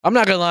I'm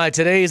not going to lie.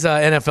 Today's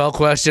NFL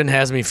question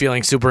has me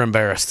feeling super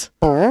embarrassed.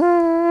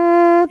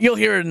 You'll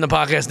hear it in the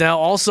podcast now.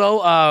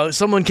 Also,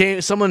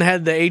 someone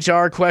had the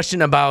HR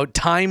question about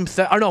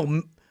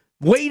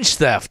wage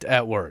theft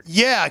at work.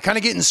 Yeah, kind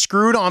of getting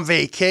screwed on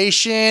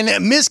vacation.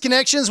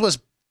 Misconnections was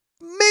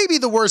maybe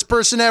the worst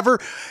person ever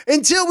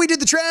until we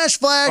did the trash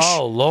flash.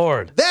 Oh,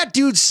 Lord. That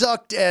dude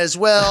sucked as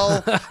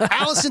well.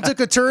 Allison took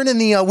a turn in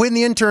the Win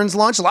the Intern's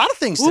lunch. A lot of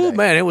things today. Ooh,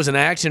 man, it was an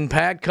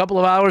action-packed couple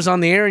of hours on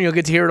the air, and you'll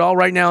get to hear it all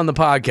right now on the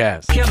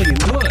podcast. Kevin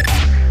and Wood.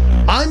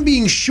 I'm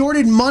being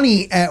shorted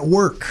money at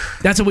work.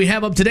 That's what we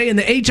have up today in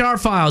the HR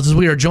files as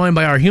we are joined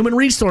by our human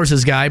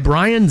resources guy,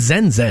 Brian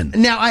Zenzen.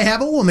 Now, I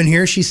have a woman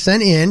here. She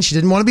sent in. She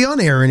didn't want to be on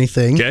air or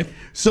anything. Okay.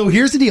 So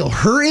here's the deal.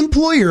 Her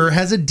employer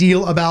has a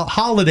deal about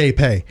holiday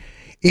pay.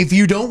 If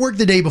you don't work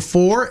the day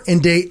before and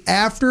day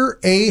after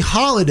a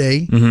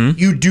holiday,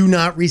 you do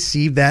not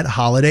receive that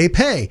holiday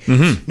pay.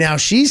 Now,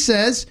 she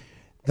says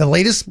the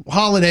latest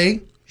holiday,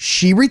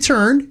 she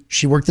returned.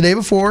 She worked the day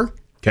before.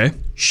 Okay.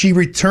 She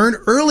returned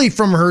early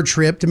from her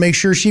trip to make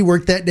sure she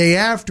worked that day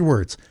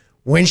afterwards.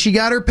 When she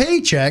got her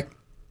paycheck,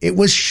 it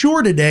was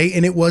short a day,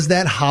 and it was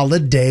that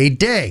holiday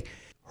day.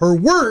 Her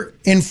work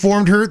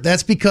informed her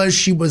that's because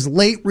she was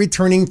late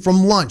returning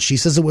from lunch. She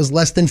says it was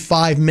less than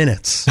 5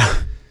 minutes.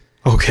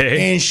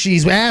 Okay. And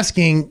she's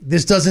asking,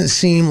 this doesn't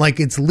seem like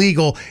it's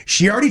legal.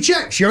 She already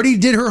checked. She already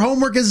did her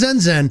homework at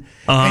Zenzen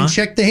and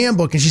checked the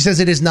handbook, and she says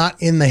it is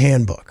not in the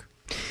handbook.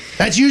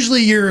 That's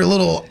usually your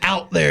little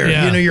out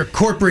there, your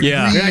corporate.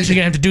 Yeah. You're actually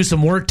going to have to do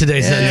some work today,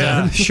 Zenzen.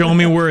 Yeah. Show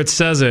me where it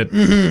says it.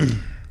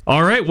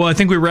 All right. Well, I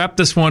think we wrapped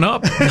this one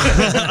up.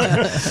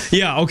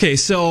 Yeah. Okay.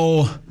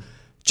 So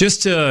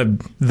just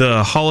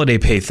the holiday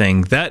pay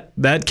thing,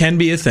 that can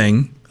be a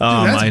thing.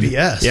 That's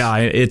BS. Yeah.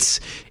 It's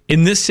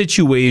in this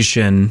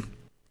situation,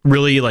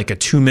 really like a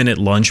 2-minute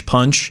lunch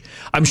punch.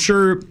 I'm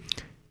sure,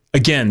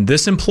 again,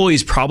 this employee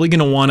is probably going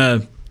to want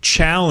to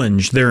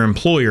challenge their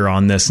employer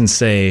on this and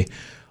say,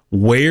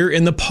 where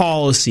in the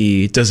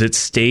policy does it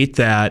state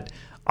that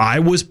I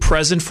was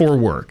present for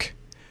work?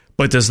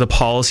 But does the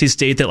policy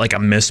state that like a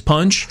missed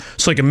punch?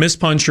 So like a missed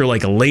punch or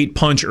like a late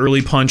punch,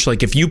 early punch.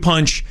 Like if you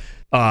punch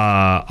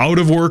out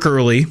of work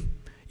early,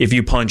 if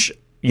you punch,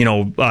 take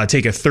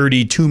a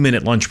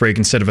 32-minute lunch break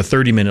instead of a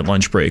 30-minute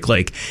lunch break,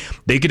 like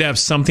they could have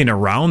something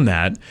around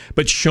that,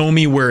 but show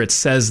me where it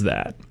says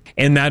that.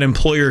 And that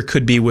employer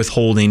could be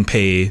withholding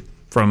pay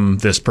from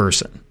this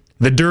person.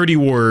 The dirty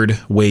word,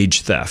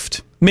 wage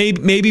theft.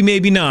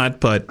 Maybe not,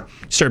 but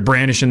start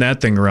brandishing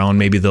that thing around,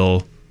 maybe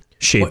they'll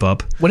shape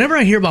up. Whenever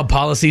I hear about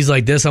policies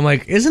like this, I'm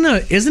like, isn't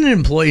an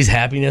employee's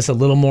happiness a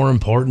little more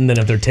important than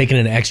if they're taking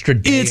an extra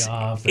day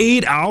off?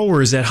 8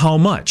 hours at how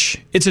much?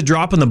 It's a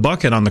drop in the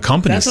bucket on the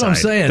company That's side. what I'm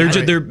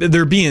saying.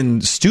 They're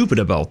being stupid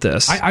about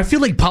this. I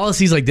feel like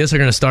policies like this are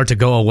going to start to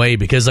go away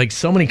because like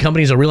so many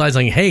companies are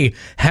realizing, hey,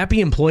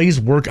 happy employees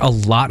work a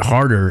lot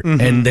harder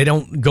and they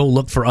don't go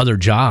look for other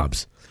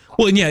jobs.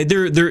 Well, and yeah,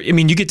 they're. I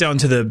mean, you get down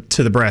to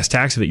the brass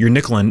tacks of it. You're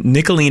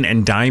nickeling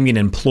and diming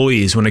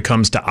employees when it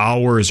comes to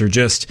hours, or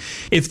just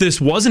if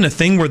this wasn't a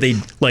thing where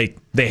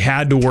they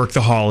had to work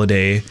the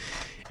holiday,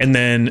 and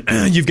then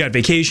you've got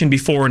vacation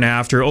before and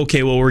after.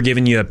 Okay, well, we're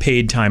giving you a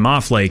paid time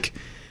off. Like,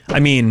 I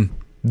mean,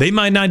 they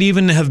might not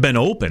even have been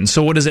open.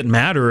 So what does it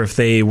matter if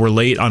they were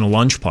late on a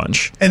lunch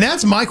punch? And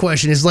that's my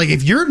question is like,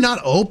 if you're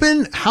not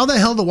open, how the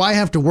hell do I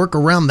have to work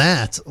around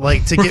that?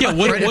 Like to get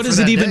what does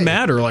it even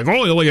matter? Like,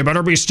 oh, you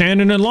better be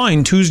standing in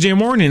line Tuesday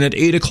morning at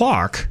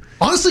 8:00.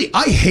 Honestly,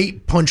 I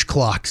hate punch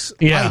clocks.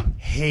 Yeah. I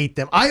hate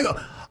them.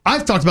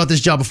 I've talked about this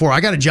job before.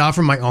 I got a job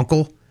from my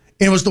uncle,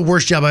 and it was the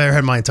worst job I ever had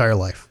in my entire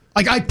life.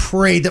 Like, I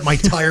prayed that my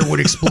tire would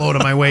explode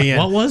on my way in.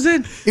 What was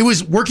it? It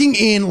was working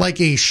in like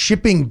a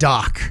shipping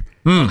dock.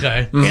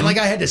 Okay. And like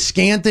I had to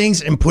scan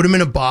things and put them in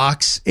a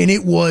box, and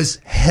it was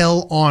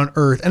hell on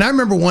earth. And I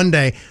remember one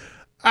day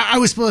I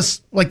was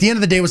supposed, like the end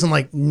of the day was in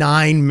like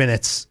 9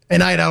 minutes,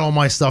 and I had all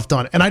my stuff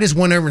done. And I just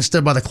went over and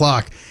stood by the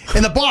clock.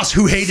 And the boss,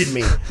 who hated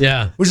me,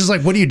 was just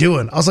like, what are you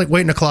doing? I was like,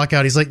 waiting to clock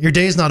out. He's like, your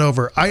day's not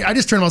over. I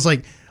just turned him, I was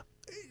like,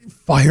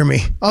 fire me.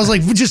 I was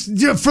like, just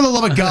for the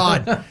love of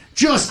God,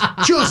 just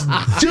do it.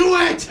 Do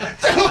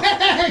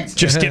it.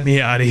 Just get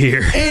me out of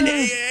here.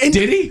 And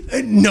did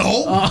he?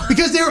 No,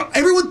 because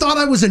everyone thought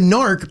I was a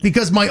narc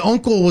because my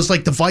uncle was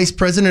like the vice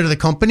president of the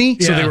company.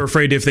 So they were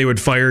afraid if they would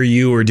fire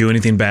you or do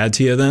anything bad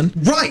to you then?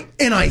 Right.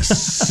 And I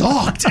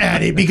sucked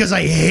at it because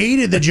I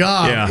hated the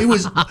job. Yeah. It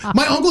was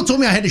my uncle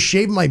told me I had to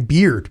shave my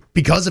beard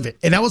because of it.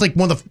 And that was like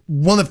one of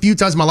the few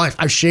times in my life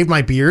I've shaved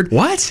my beard.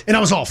 What? And I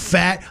was all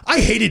fat.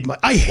 I hated why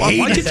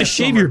did you just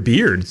shave your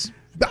beards?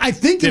 I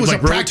think it was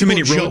like a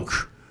practical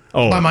joke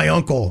by my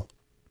uncle.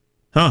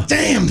 Huh.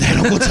 Damn that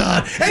Uncle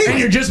Todd. Anyway, and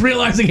you're just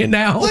realizing it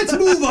now. Let's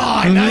move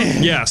on.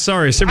 Yeah,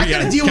 sorry. I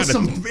got to deal with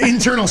some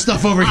internal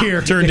stuff over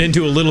here. Turned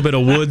into a little bit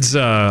of Woods.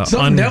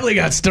 Something definitely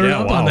got stirred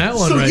up on that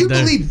one. So right you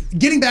there. believe,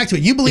 getting back to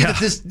it, you believe that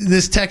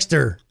this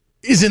texter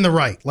is in the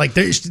right. Like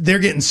she's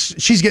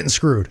getting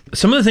screwed.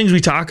 Some of the things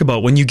we talk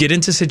about when you get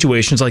into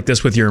situations like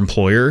this with your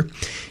employer,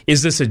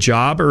 is this a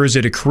job or is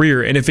it a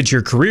career? And if it's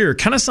your career, it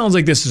kind of sounds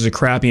like this is a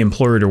crappy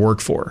employer to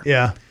work for.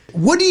 Yeah.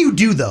 What do you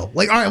do though?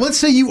 Like, all right, let's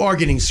say you are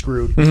getting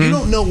screwed. You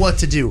don't know what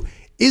to do.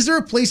 Is there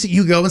a place that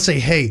you go and say,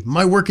 hey,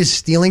 my work is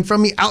stealing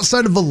from me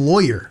outside of a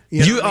lawyer?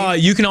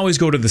 You can always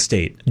go to the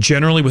state.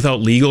 Generally,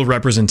 without legal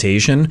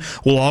representation,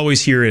 we'll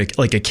always hear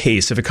like a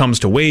case if it comes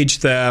to wage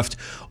theft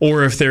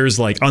or if there's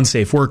like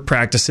unsafe work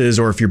practices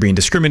or if you're being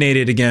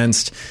discriminated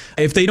against.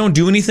 If they don't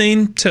do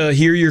anything to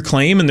hear your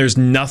claim and there's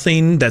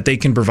nothing that they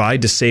can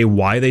provide to say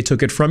why they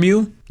took it from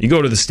you, you go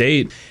to the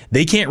state.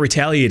 They can't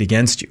retaliate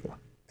against you.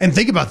 And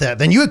think about that.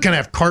 Then you would kind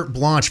of have carte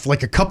blanche for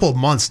like a couple of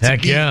months to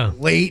be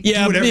late.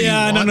 Yeah, do whatever you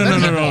want.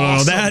 No.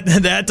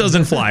 Awesome. That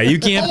doesn't fly. You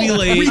can't be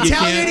late.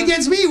 Retaliate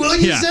against me, will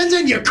you,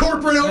 Zenzen, you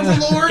corporate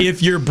overlord?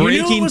 If you're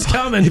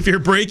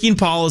breaking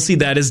policy,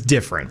 that is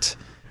different.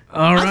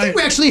 All right. I think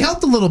we actually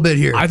helped a little bit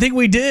here. I think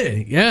we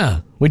did.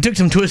 Yeah. We took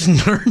some twists and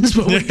turns,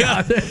 but we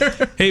got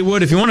there. Hey,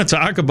 Wood, if you want to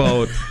talk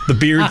about the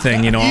beard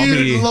thing, I'll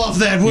be... You'd love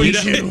that,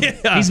 wouldn't you?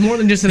 Yeah. He's more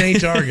than just an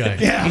HR guy.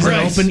 He's an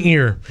open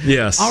ear.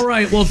 Yes. All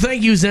right. Well,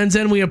 thank you,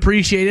 Zen. We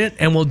appreciate it.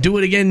 And we'll do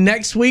it again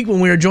next week when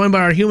we are joined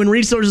by our human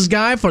resources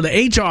guy for the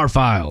HR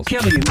files.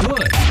 Kelly and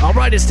Wood. All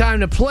right. It's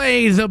time to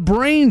play the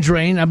brain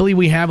drain. I believe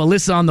we have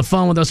Alyssa on the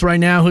phone with us right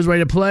now who's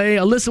ready to play.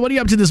 Alyssa, what are you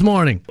up to this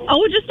morning?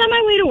 Oh, just on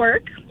my way to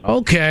work.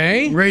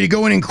 Okay. Ready to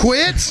go in and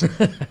quit?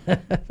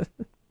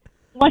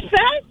 What's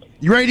that?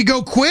 You ready to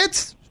go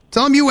quit?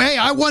 Tell them hey,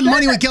 I won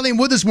money with Kelly and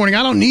Wood this morning.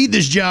 I don't need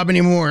this job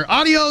anymore.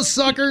 Adios,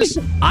 suckers.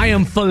 I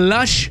am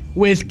flush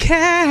with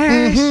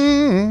cash.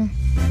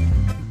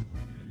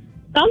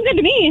 Sounds good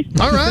to me.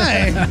 All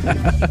right.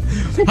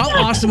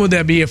 How awesome would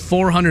that be if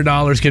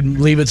 $400 could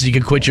leave it so you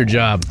could quit your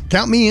job?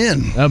 Count me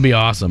in. That'd be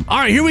awesome. All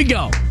right, here we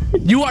go.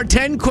 You are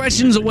 10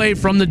 questions away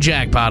from the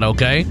jackpot,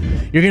 okay?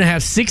 You're going to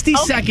have 60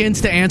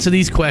 seconds to answer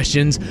these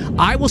questions.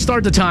 I will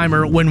start the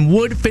timer when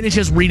Wood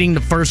finishes reading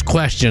the first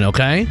question,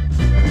 okay?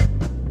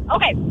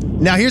 Okay.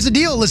 Now, here's the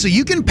deal, Alyssa.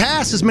 You can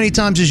pass as many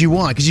times as you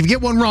want, because if you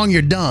get one wrong,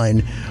 you're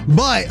done.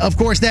 But, of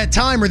course, that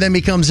timer then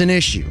becomes an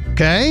issue,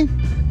 okay?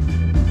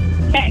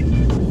 Okay.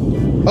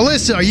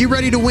 Alyssa, are you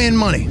ready to win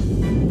money?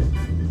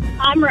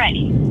 I'm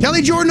ready.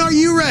 Kelly Jordan, are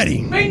you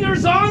ready?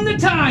 Fingers on the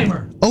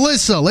timer.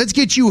 Alyssa, let's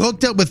get you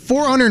hooked up with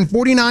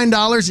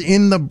 $449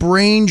 in the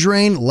brain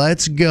drain.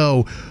 Let's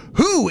go.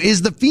 Who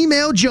is the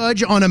female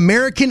judge on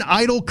American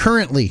Idol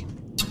currently?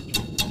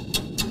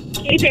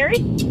 Katy Perry?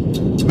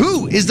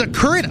 Who is the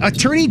current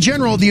Attorney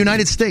General of the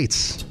United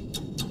States?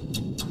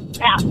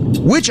 Pass.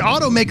 Which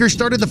automaker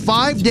started the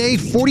 5-day,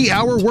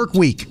 40-hour work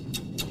week?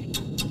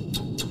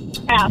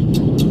 Pass.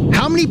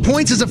 How many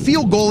points is a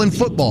field goal in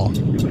football?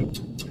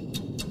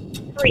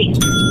 3.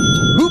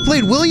 Who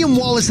played William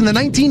Wallace in the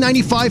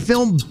 1995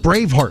 film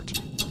Braveheart?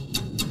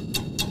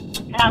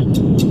 Pass.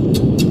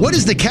 What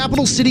is the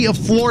capital city of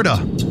Florida?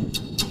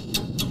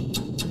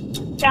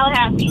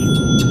 Tallahassee.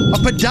 A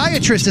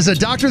podiatrist is a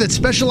doctor that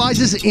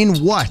specializes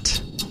in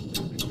what?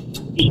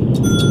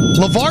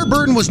 LeVar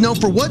Burton was known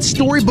for what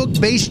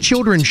storybook-based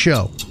children's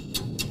show?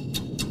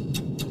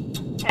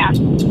 Pass.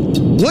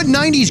 What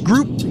 90s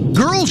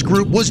girls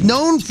group was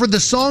known for the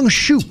song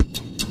Shoop?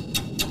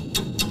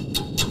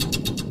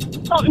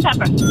 Salt and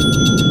pepper.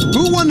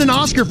 Who won an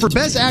Oscar for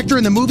Best Actor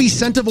in the movie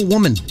Scent of a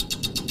Woman?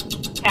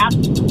 Pass.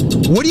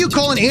 What do you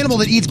call an animal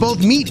that eats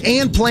both meat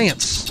and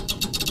plants?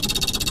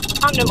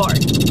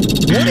 Omnivore.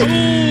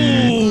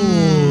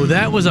 Ooh,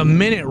 that was a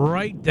minute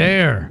right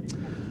there.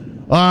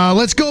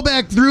 Let's go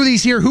back through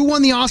these here. Who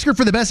won the Oscar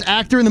for the Best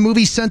Actor in the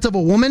movie Scent of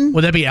a Woman?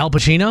 Would that be Al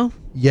Pacino?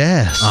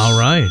 Yes. All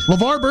right.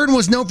 LeVar Burton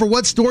was known for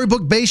what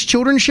storybook-based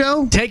children's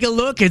show? Take a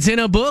look. It's in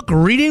a book,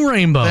 Reading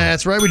Rainbow.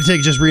 That's right. We did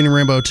take just Reading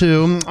Rainbow,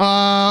 too.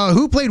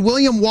 Who played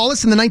William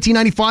Wallace in the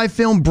 1995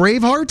 film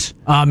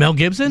Braveheart? Mel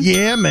Gibson?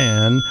 Yeah,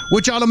 man.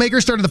 Which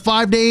automaker started the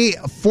 5-day,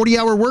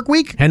 40-hour work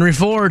week? Henry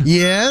Ford?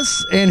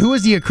 Yes. And who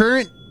is the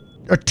current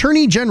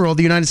Attorney General of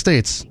the United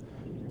States?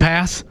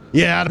 Pass?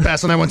 Yeah, I'd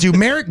pass on that one, too.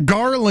 Merrick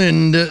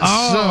Garland.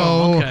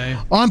 Okay.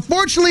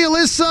 Unfortunately,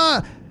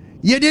 Alyssa,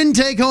 you didn't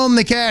take home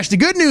the cash. The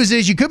good news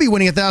is you could be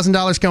winning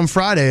 $1,000 come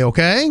Friday,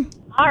 okay?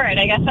 All right,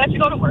 I guess I have to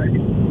go to work.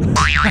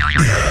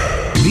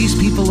 These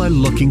people are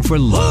looking for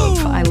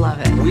love. I love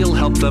it. We'll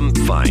help them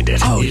find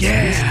it. Oh, It's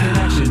yeah.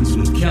 Connections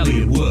with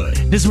Kelly and Wood.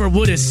 This is where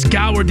Wood has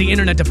scoured the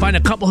internet to find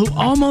a couple who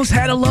almost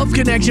had a love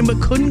connection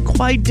but couldn't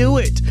quite do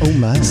it. Oh,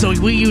 my. So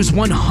we use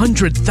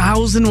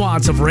 100,000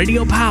 watts of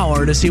radio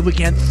power to see if we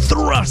can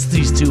thrust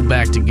these two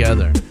back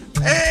together.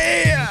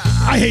 Hey,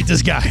 I hate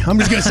this guy. I'm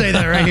just going to say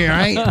that right here, all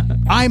right?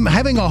 I'm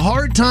having a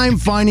hard time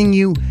finding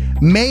you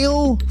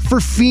male for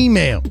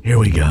female. Here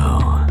we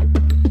go.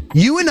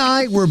 You and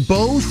I were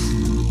both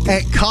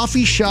at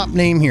coffee shop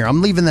name here.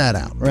 I'm leaving that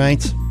out,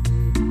 right?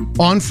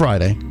 On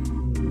Friday.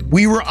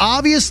 We were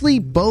obviously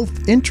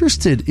both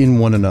interested in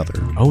one another.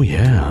 Oh,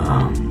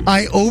 yeah.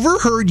 I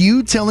overheard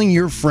you telling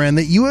your friend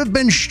that you have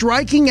been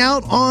striking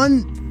out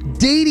on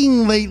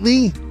dating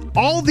lately.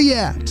 All the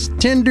apps,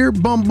 Tinder,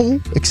 Bumble,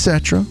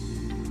 etc.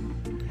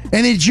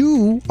 and that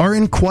you are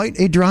in quite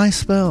a dry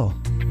spell.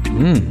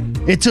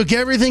 It took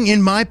everything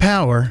in my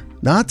power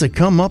not to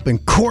come up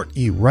and court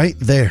you right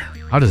there.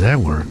 How does that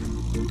work?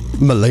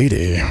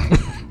 Milady.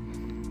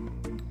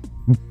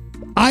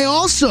 I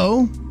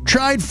also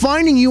tried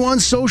finding you on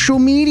social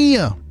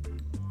media,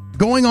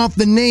 going off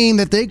the name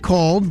that they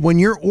called when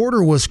your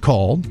order was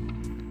called.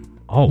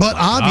 Oh, But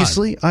my God.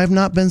 obviously, I have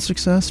not been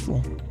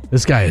successful.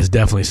 This guy has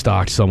definitely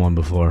stalked someone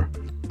before.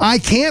 I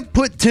can't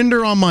put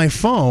Tinder on my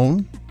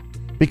phone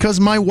because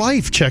my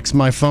wife checks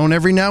my phone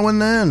every now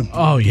and then.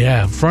 Oh,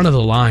 yeah. Front of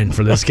the line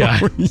for this guy.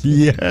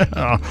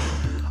 Yeah.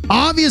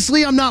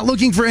 Obviously, I'm not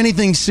looking for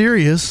anything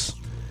serious,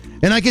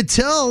 and I could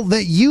tell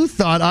that you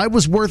thought I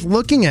was worth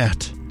looking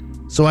at.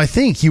 So I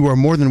think you are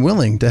more than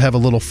willing to have a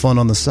little fun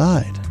on the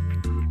side.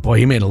 Boy,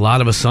 he made a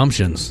lot of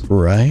assumptions.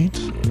 Right?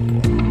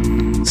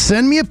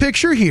 Send me a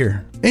picture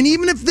here. And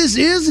even if this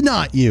is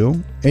not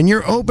you, and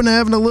you're open to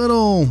having a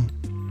little,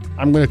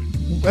 I'm going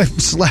to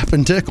slap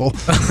and tickle.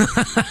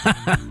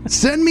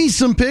 Send me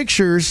some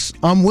pictures.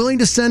 I'm willing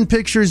to send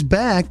pictures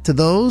back to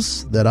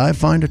those that I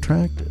find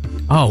attractive.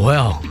 Oh,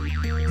 well.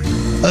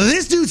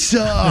 This dude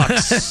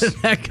sucks.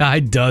 That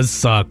guy does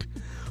suck.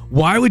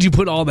 Why would you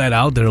put all that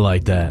out there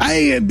like that?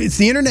 It's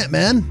the internet,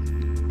 man.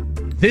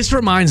 This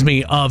reminds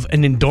me of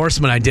an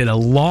endorsement I did a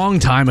long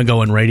time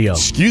ago in radio.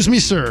 Excuse me,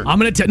 sir. I'm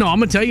gonna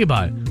tell you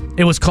about it.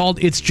 It was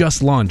called "It's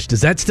Just Lunch."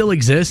 Does that still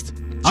exist?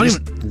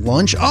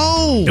 Lunch?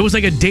 Oh! It was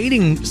like a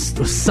dating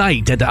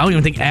site that I don't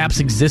even think apps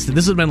existed.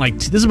 This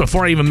is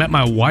before I even met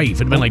my wife.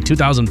 It'd been like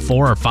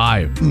 2004 or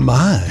 5.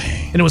 My.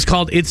 And it was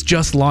called "It's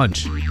Just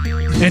Lunch."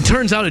 And it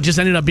turns out it just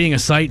ended up being a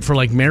site for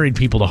like married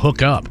people to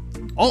hook up.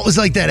 Oh, it was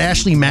like that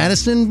Ashley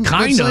Madison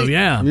Kind website? of,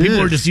 yeah. People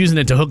were just using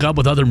it to hook up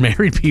with other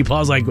married people. I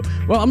was like,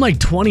 well, I'm like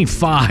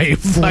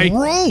 25. Like,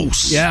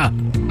 gross. yeah.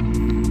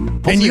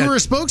 And you were a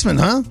spokesman,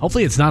 huh?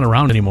 Hopefully it's not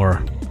around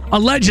anymore.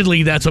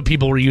 Allegedly, that's what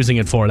people were using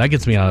it for. That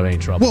gets me out of any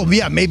trouble. Well,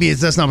 yeah, maybe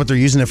that's not what they're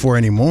using it for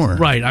anymore.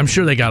 Right. I'm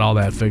sure they got all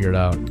that figured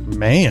out.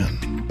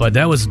 Man. But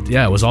that was,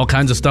 it was all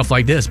kinds of stuff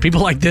like this.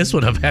 People like this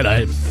would have had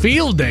a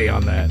field day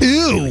on that.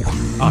 Ew.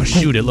 Oh,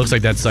 shoot. It looks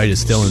like that site is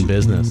still in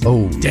business.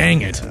 Oh.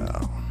 Dang it.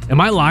 Am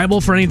I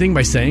liable for anything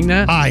by saying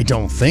that? I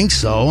don't think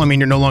so. I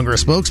mean, you're no longer a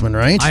spokesman,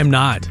 right? I'm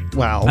not.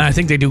 Wow. And I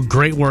think they do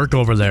great work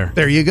over there.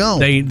 There you go.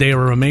 They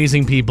are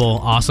amazing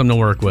people, awesome to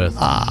work with.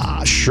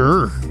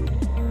 Sure.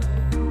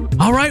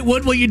 All right,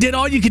 Wood, well, you did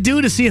all you could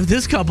do to see if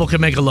this couple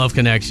can make a love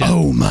connection.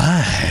 Oh,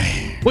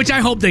 my. Which I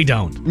hope they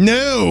don't.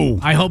 No.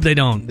 I hope they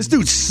don't. This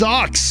dude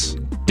sucks.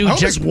 Dude, I hope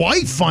his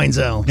wife finds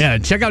out. Yeah,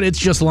 check out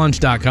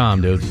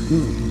itsjustlunch.com, dude.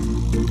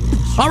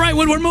 All right,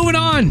 Wood, we're moving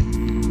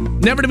on.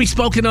 Never to be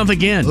spoken of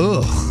again.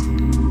 Ugh.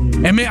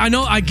 And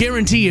I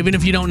guarantee, even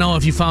if you don't know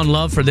if you found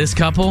love for this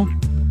couple,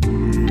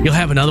 you'll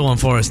have another one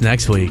for us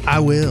next week. I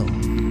will.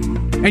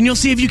 And you'll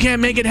see if you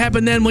can't make it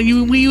happen then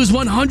when we use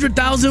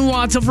 100,000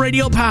 watts of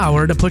radio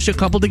power to push a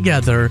couple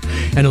together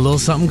and a little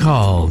something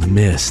called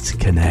Missed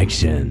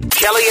Connection.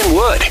 Kelly and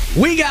Wood.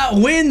 We got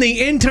Win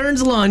the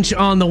Intern's Lunch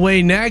on the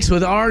way next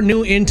with our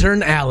new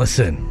intern,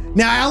 Allison.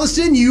 Now,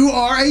 Allison, you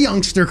are a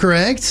youngster,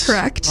 correct?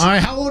 Correct. All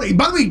right, how old are you?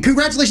 By the way,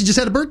 congratulations, just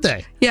had a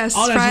birthday. Yes,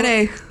 Oh, that's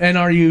Friday. And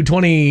are you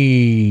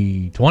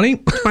 20? 20?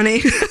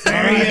 20.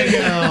 There you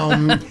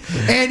go.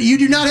 And you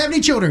do not have any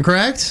children,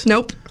 correct?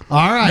 Nope.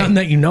 All right. Nothing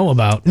that you know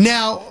about.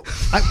 Now,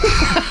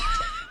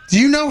 do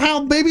you know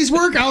how babies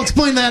work? I'll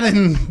explain that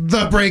in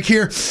the break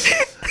here.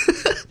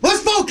 Let's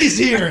focus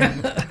here.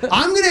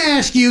 I'm going to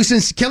ask you,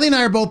 since Kelly and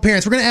I are both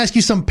parents, we're going to ask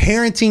you some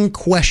parenting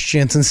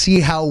questions and see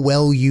how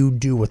well you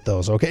do with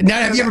those, okay? Now,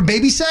 have you ever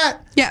babysat?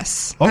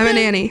 Yes. Okay. I'm a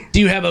nanny. Do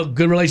you have a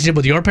good relationship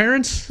with your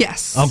parents?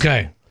 Yes.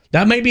 Okay.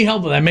 That may be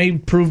helpful. That may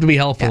prove to be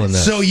helpful in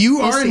this. So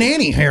you are a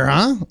nanny here,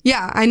 huh?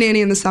 Yeah, I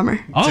nanny in the summer.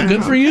 Oh,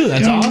 good for you.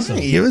 That's awesome.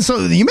 Hey, so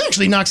you may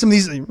actually knock some of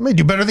these, you may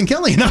do better than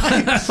Kelly and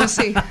I. We'll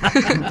see.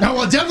 Oh,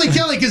 well, definitely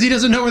Kelly because he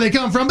doesn't know where they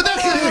come from, but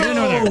that's neither here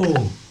nor there.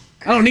 Oh,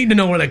 I don't need to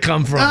know where they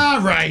come from.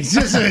 All right,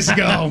 let's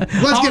go. Let's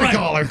All get right, a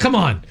caller. Come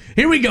on.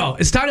 Here we go.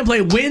 It's time to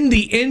play Win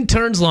the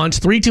Intern's Lunch.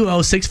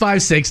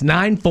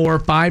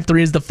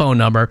 320-656-9453 is the phone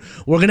number.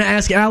 We're going to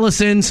ask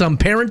Allison some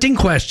parenting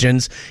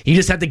questions. You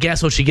just have to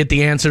guess will she get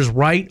the answers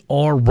right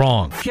or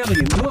wrong. Kelly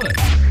and Wood.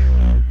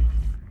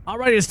 All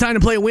right, it's time to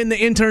play Win the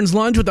Intern's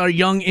Lunch with our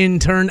young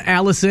intern,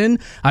 Allison.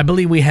 I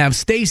believe we have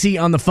Stacy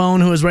on the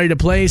phone who is ready to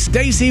play.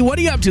 Stacy, what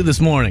are you up to this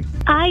morning?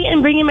 I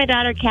am bringing my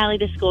daughter Callie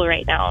to school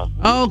right now.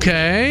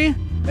 Okay.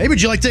 Hey,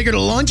 would you like to take her to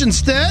lunch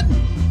instead?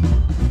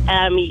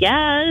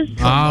 Yes.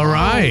 All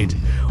right.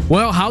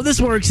 Well, how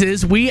this works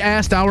is we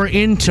asked our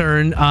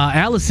intern,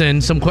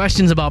 Allison, some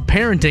questions about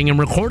parenting and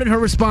recorded her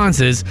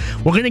responses.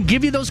 We're going to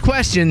give you those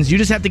questions. You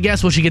just have to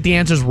guess will she get the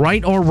answers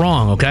right or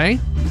wrong, okay?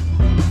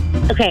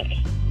 Okay.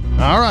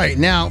 All right.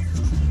 Now,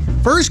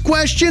 first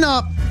question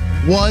up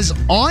was,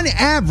 on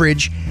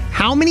average,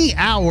 how many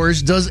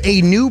hours does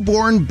a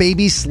newborn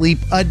baby sleep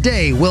a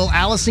day? Will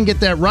Allison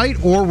get that right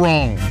or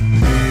wrong?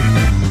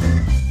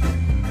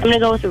 I'm going to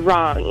go with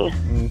wrong.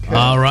 Okay.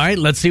 All right.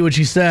 Let's see what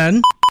she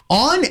said.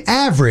 On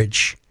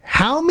average,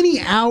 how many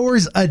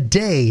hours a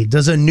day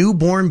does a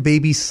newborn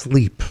baby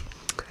sleep?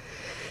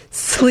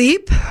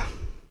 Sleep.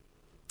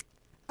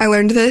 I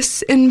learned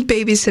this in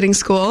babysitting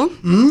school.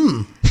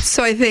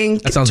 So I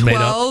think That sounds made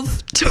up.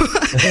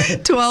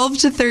 12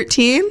 to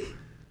 13.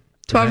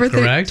 12 or,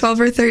 correct?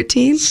 12 or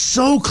 13.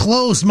 So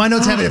close. My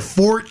notes have it at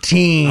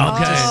 14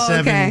 Okay. to Oh,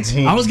 okay.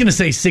 17. I was going to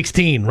say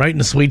 16, right in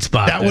the sweet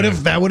spot. That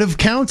would have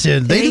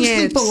counted. They do Dang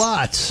sleep it. a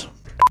lot.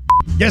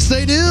 Yes,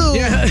 they do.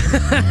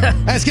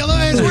 As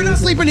we're not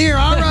sleeping here.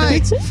 All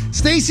right.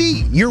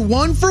 Stacy, you're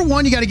 1 for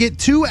 1. You got to get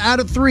 2 out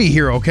of 3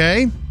 here,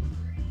 okay?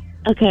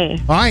 Okay.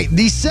 All right.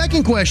 The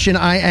second question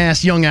I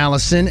asked young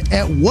Allison,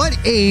 at what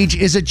age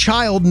is a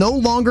child no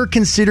longer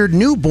considered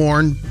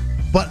newborn,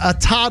 but a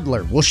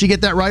toddler? Will she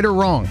get that right or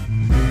wrong?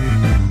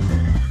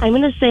 I'm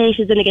going to say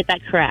she's going to get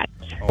that correct.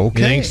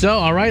 Okay. You think so?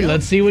 All right,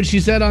 let's see what she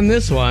said on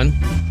this one.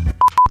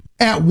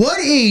 At what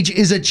age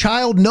is a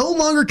child no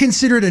longer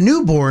considered a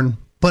newborn,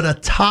 but a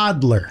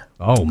toddler?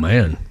 Oh,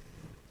 man.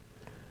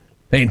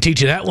 They didn't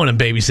teach you that one in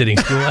babysitting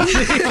school.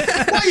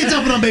 Why are you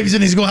jumping on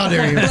babysitting school? How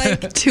dare you?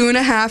 Like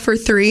 2.5 or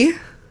 3.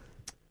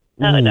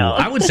 Oh, no.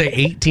 I would say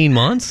 18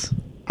 months.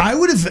 I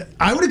would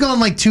have gone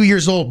like 2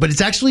 years old, but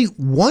it's actually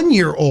 1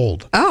 year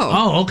old. Oh.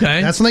 Oh,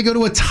 okay. That's when they go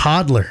to a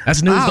toddler.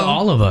 That's news to Wow.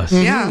 all of us.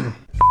 Yeah.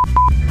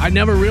 I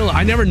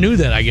never knew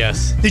that, I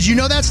guess. Did you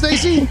know that,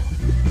 Stacy?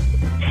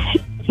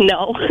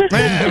 No.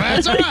 Yeah,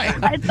 that's all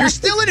right. You're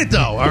still in it,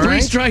 though. All 3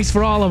 right. strikes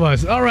for all of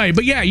us. All right,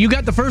 but yeah, you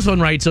got the first one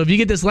right. So if you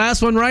get this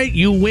last one right,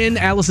 you win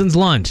Allison's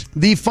lunch.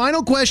 The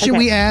final question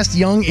we asked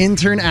young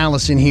intern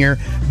Allison here: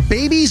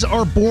 babies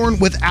are born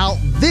without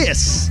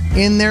this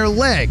in their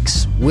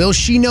legs. Will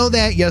she know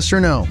that? Yes or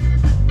no?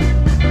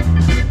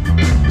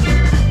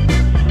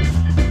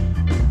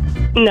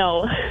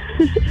 No.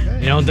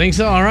 You don't think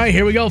so? All right,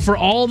 here we go for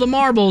all the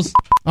marbles.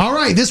 All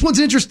right. This one's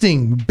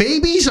interesting.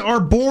 Babies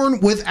are born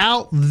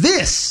without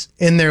this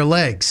in their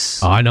legs.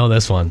 Oh, I know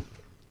this one.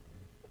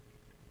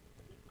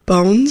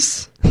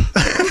 Bones. No, they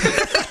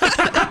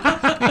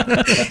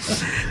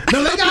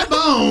got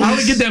bones. I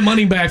would get that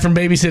money back from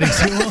babysitting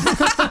school.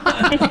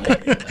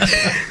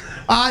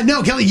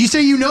 No, Kelly, you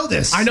say you know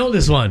this. I know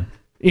this one.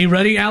 You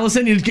ready,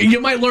 Allison? You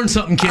might learn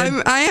something, kid.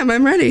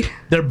 I'm ready.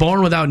 They're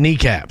born without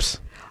kneecaps.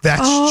 That's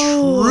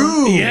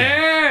true.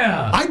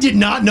 Yeah. I did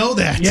not know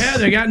that. Yeah,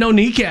 they got no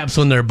kneecaps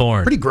when they're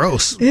born. Pretty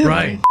gross.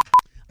 Right.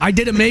 I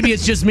did it. Maybe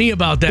it's just me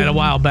about that a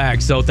while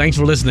back. So thanks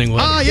for listening,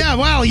 Will. Yeah,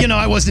 well,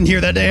 I wasn't here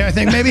that day. I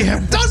think maybe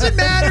doesn't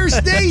matter,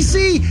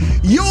 Stacy.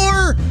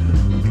 Your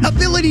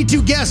ability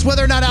to guess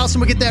whether or not Allison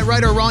would get that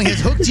right or wrong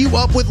has hooked you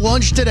up with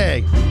lunch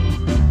today.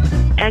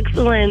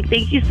 Excellent.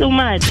 Thank you so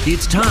much.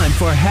 It's time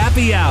for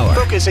Happy Hour.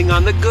 Focusing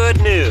on the good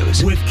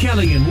news with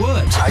Kelly and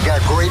Woods. I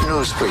got great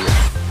news for you.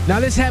 Now,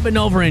 this happened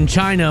over in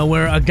China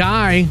where a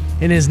guy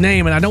in his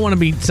name, and I don't want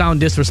to sound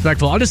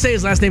disrespectful. I'll just say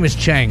his last name is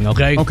Chang,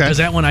 okay? Okay. Because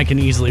that one I can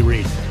easily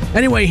read.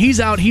 Anyway,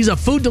 he's out. He's a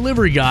food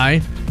delivery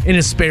guy in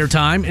his spare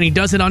time, and he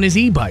does it on his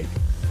e-bike.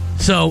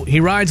 So he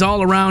rides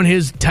all around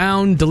his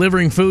town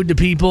delivering food to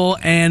people,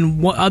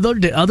 and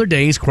other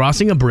days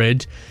crossing a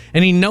bridge,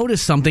 and he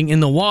noticed something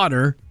in the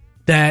water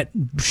that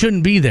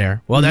shouldn't be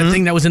there. Well, that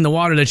thing that was in the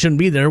water that shouldn't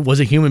be there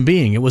was a human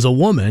being. It was a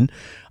woman,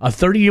 a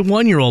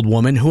 31-year-old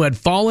woman who had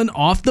fallen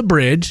off the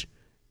bridge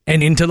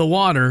and into the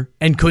water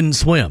and couldn't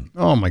swim.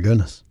 Oh, my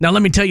goodness. Now,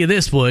 let me tell you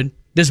this, Wood.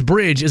 This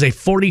bridge is a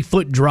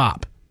 40-foot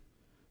drop.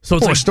 So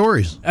it's 4 like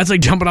stories. That's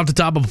like jumping off the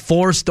top of a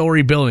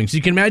 4-story building. So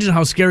you can imagine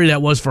how scary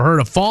that was for her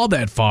to fall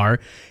that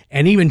far.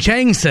 And even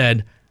Chang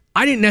said,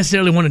 I didn't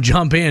necessarily want to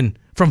jump in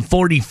from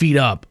 40 feet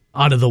up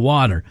out of the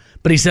water.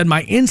 But he said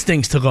my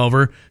instincts took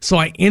over, so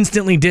I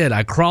instantly did.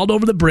 I crawled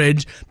over the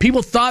bridge.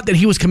 People thought that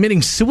he was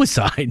committing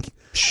suicide.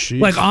 Jeez.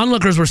 Like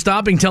onlookers were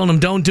stopping, telling him,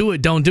 don't do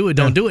it, don't do it,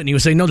 don't do it. And he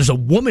was saying, no, there's a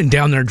woman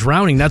down there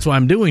drowning. That's why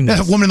I'm doing this.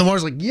 That woman in the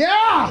water's like,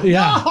 yeah.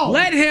 No.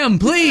 Let him,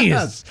 please.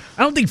 Yes.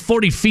 I don't think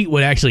 40 feet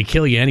would actually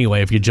kill you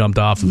anyway if you jumped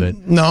off of it.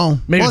 No.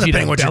 Maybe well, if you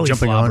depending did what you're belly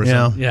jumping flop on. or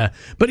something. Yeah.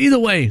 But either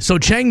way, so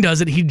Chang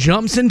does it. He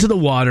jumps into the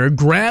water,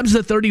 grabs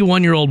the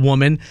 31-year-old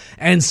woman,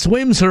 and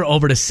swims her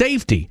over to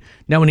safety.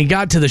 Now, when he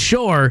got to the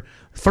shore,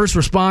 first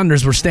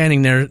responders were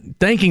standing there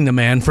thanking the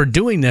man for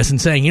doing this and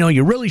saying,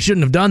 you really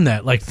shouldn't have done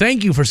that. Like,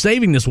 thank you for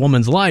saving this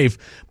woman's life,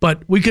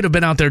 but we could have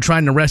been out there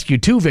trying to rescue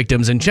 2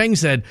 victims. And Cheng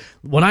said,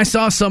 when I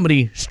saw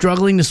somebody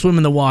struggling to swim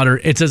in the water,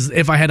 it's as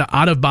if I had an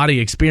out-of-body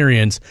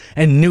experience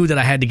and knew that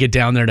I had to get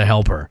down there to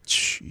help her.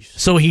 Jeez.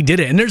 So he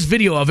did it. And there's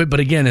video of it, but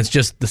again, it's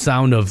just the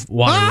sound of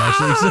water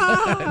rushing.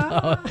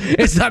 No,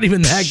 it's not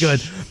even that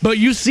good. But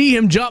you see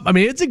him jump. I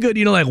mean, it's a good,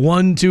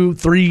 1, 2,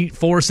 3,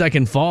 4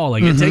 second fall.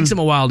 Like, it takes him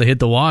a while to hit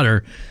the water.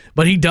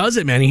 But he does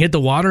it, man. He hit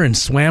the water and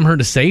swam her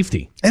to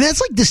safety. And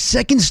that's like the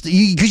second,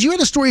 because you had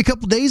a story a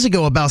couple days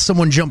ago about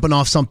someone jumping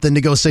off something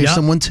to go save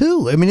someone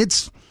too. I mean,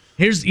 it's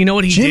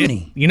what he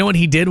Jiminy. did. You know what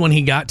he did when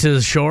he got to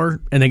the shore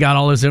and they got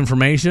all his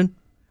information?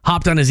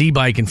 Hopped on his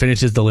e-bike and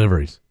finished his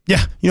deliveries.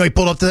 Yeah. He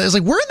pulled up to that. It's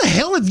like, where in the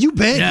hell have you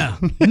been? Yeah.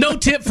 No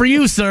tip for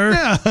you, sir.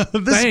 Yeah.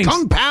 This Thanks.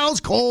 Kung Pao's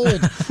cold.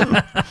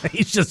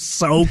 He's just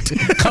soaked,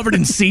 covered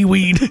in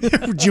seaweed.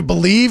 Would you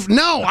believe?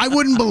 No, I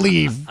wouldn't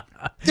believe.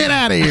 Get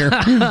out of here.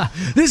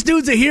 This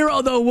dude's a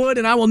hero, though, Wood,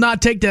 and I will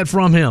not take that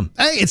from him.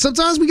 Hey, and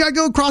sometimes we got to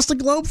go across the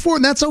globe for it,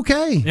 and that's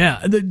okay.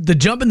 Yeah, the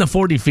jump in the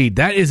 40 feet,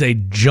 that is a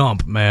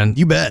jump, man.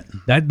 You bet.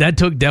 That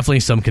took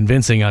definitely some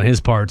convincing on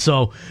his part.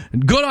 So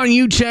good on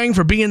you, Chang,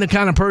 for being the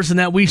kind of person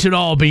that we should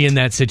all be in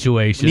that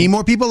situation. Need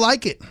more people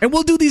like it. And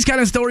we'll do these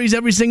kind of stories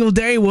every single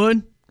day,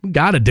 Wood. We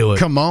got to do it.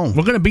 Come on.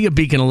 We're going to be a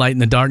beacon of light in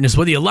the darkness,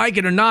 whether you like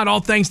it or not, all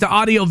thanks to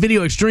Audio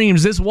Video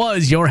Extremes. This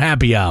was your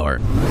happy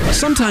hour.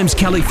 Sometimes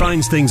Kelly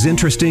finds things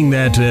interesting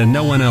that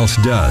no one else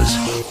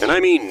does. And I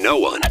mean no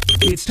one.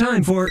 It's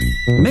time for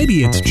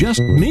Maybe It's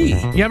Just Me.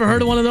 You ever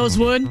heard of one of those,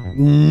 Wood?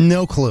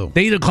 No clue.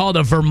 They either call it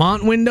a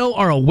Vermont window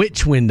or a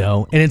witch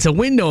window. And it's a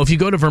window, if you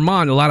go to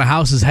Vermont, a lot of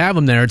houses have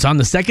them there. It's on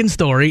the second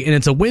story, and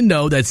it's a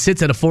window that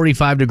sits at a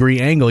 45-degree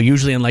angle,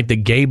 usually in like the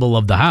gable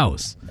of the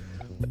house.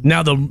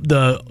 Now,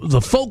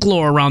 the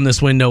folklore around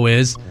this window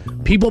is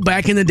people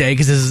back in the day,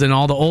 because this is in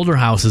all the older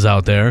houses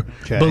out there,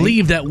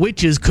 believed that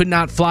witches could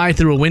not fly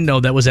through a window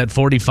that was at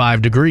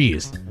 45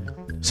 degrees.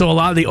 So a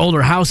lot of the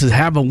older houses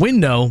have a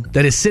window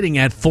that is sitting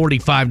at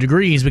 45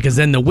 degrees because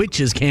then the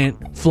witches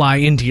can't fly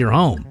into your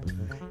home.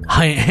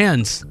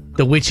 Hence,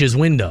 the witch's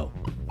window.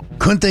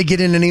 Couldn't they get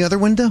in any other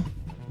window?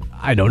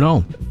 I don't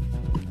know.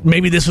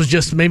 Maybe this was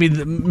just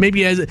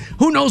maybe as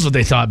who knows what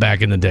they thought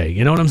back in the day.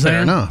 You know what I'm saying?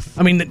 Fair enough.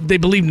 I mean, they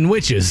believed in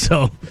witches,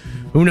 so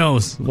who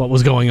knows what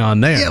was going on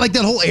there? Yeah, like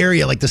that whole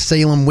area, like the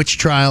Salem witch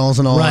trials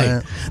and all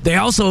that. They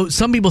also,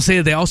 some people say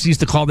that they also used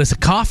to call this a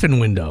coffin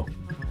window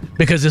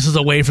because this is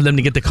a way for them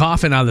to get the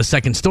coffin out of the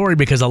second story,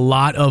 because a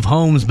lot of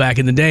homes back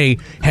in the day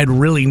had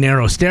really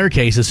narrow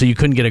staircases, so you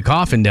couldn't get a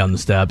coffin down the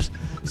steps.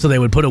 So they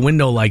would put a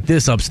window like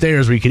this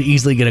upstairs where you could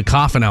easily get a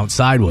coffin out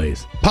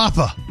sideways.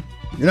 Papa,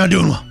 you're not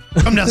doing well.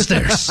 Come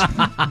downstairs.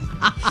 I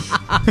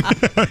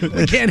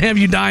can't have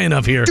you dying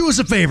up here. Do us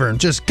a favor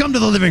and just come to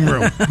the living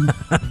room.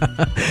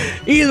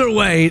 Either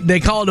way, they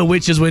call it a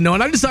witch's window.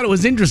 And I just thought it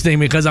was interesting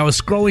because I was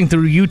scrolling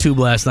through YouTube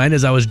last night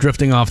as I was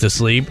drifting off to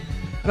sleep.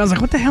 And I was like,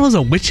 what the hell is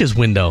a witch's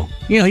window?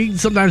 You know,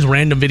 sometimes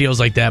random videos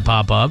like that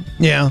pop up.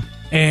 Yeah.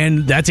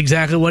 And that's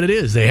exactly what it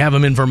is. They have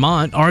them in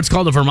Vermont, or it's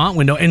called a Vermont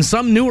window. And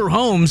some newer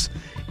homes,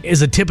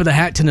 as a tip of the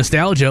hat to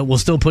nostalgia, will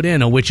still put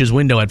in a witch's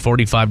window at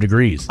 45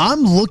 degrees.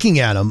 I'm looking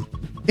at them.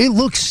 It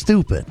looks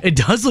stupid. It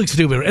does look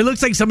stupid. It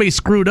looks like somebody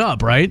screwed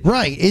up, right?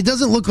 Right. It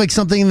doesn't look like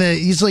something that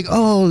he's like,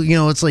 oh, you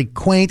know, it's like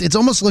quaint. It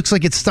almost looks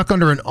like it's stuck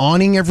under an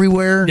awning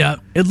everywhere. Yeah,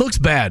 it looks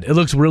bad. It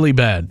looks really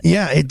bad.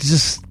 Yeah, it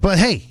just, but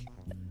hey.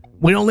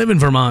 We don't live in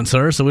Vermont,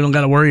 sir, so we don't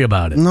got to worry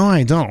about it. No,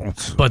 I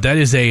don't. But that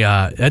is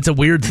that's a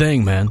weird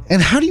thing, man.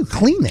 And how do you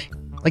clean it?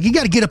 Like, you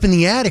got to get up in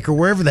the attic or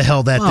wherever the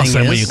hell that thing is.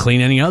 Same way you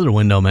clean any other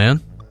window,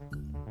 man.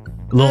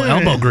 A little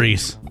elbow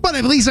grease. But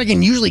at least I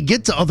can usually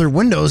get to other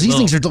windows. These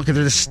things are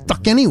just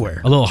stuck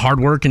anywhere. A little hard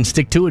work and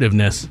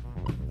stick-to-itiveness.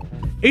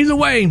 Either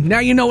way, now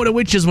you know what a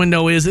witch's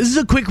window is. This is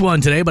a quick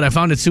one today, but I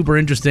found it super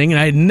interesting,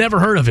 and I had never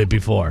heard of it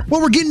before. Well,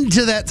 we're getting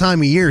to that time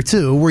of year,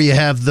 too, where you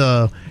have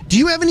the... Do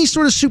you have any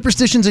sort of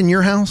superstitions in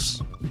your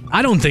house?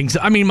 I don't think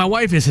so. I mean, my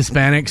wife is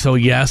Hispanic, so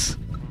yes.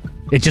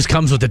 It just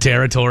comes with the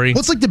territory.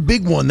 What's like the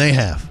big one they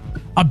have?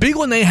 A big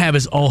one they have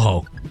is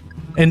Ojo.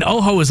 And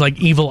Ojo is like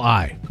evil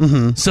eye.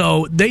 Mm-hmm.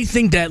 So they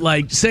think that,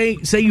 like, say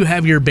you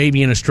have your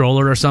baby in a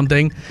stroller or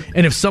something,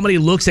 and if somebody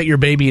looks at your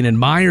baby and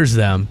admires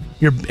them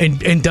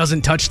and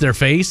doesn't touch their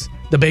face,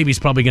 the baby's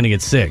probably going to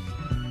get sick.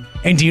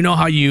 And do you know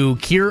how you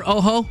cure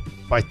Ojo?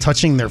 By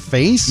touching their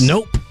face?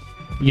 Nope.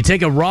 You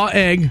take a raw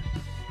egg,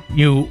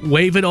 you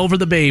wave it over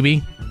the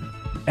baby,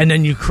 and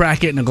then you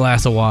crack it in a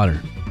glass of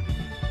water.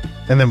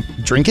 And then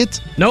drink it?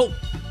 Nope.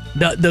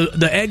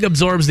 The egg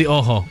absorbs the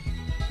Ojo.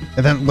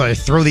 And then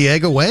throw the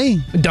egg away?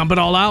 Dump it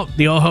all out.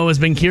 The Ojo has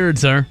been cured,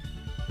 sir.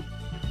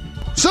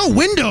 So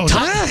windows.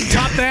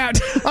 Top that.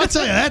 I'll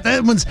tell you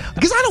that one's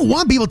because I don't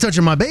want people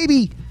touching my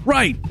baby.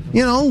 Right.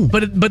 You know.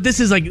 But this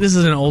is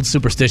an old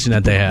superstition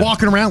that they have.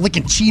 Walking around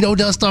licking Cheeto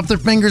dust off their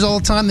fingers all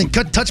the time, then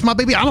touch my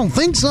baby. I don't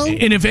think so.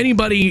 And if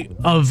anybody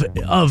of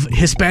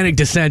Hispanic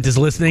descent is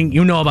listening,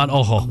 you know about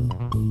Ojo.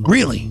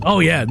 Really? Oh,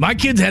 yeah. My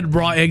kids had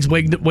raw eggs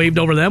waved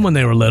over them when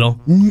they were little.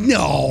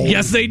 No.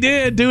 Yes, they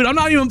did, dude. I'm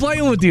not even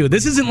playing with you.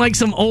 This isn't like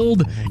some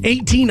old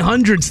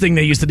 1800s thing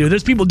they used to do.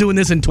 There's people doing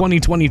this in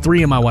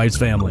 2023 in my wife's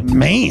family.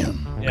 Man.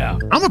 Yeah.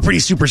 I'm a pretty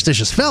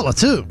superstitious fella,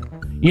 too.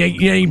 Yeah,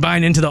 you ain't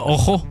buying into the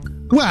Ojo?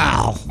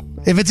 Wow.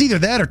 If it's either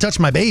that or touch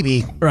my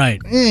baby. Right.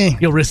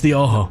 You'll risk the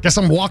Ojo. Guess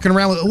I'm walking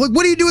around with...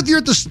 What do you do if you're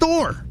at the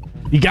store?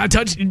 You gotta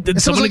touch.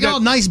 Someone's like, oh,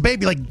 nice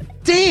baby. Like,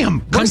 damn.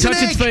 Come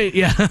touch its face.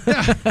 Yeah.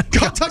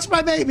 Go touch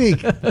my baby.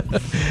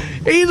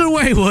 Either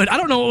way, Wood. I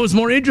don't know what was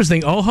more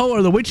interesting, Ojo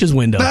or the witch's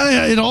window.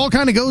 It all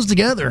kind of goes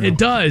together. It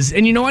does.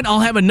 And you know what? I'll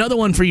have another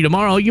one for you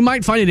tomorrow. You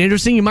might find it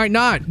interesting. You might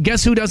not.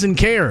 Guess who doesn't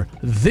care?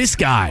 This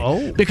guy.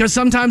 Oh. Because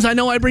sometimes I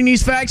know I bring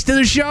these facts to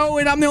the show,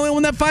 and I'm the only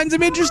one that finds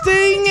them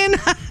interesting. And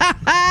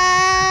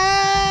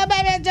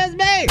baby, it's just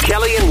me.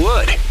 Kelly and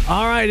Wood.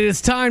 All right, it's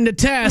time to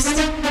test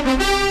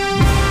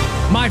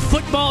my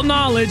football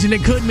knowledge, and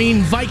it could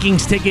mean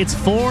Vikings tickets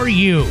for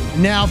you.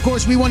 Now, of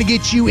course, we want to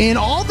get you in,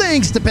 all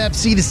thanks to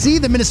Pepsi, to see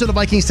the Minnesota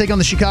Vikings take on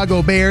the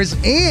Chicago Bears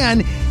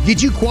and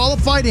get you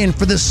qualified in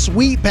for the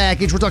sweet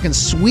package. We're talking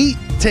sweet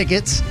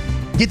tickets.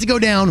 Get to go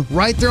down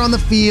right there on the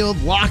field.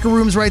 Locker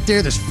rooms right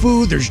there. There's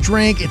food. There's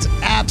drink. It's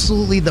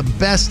absolutely the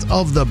best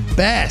of the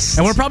best.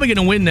 And we're probably going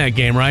to win that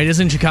game, right?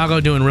 Isn't Chicago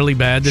doing really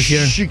bad this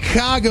year?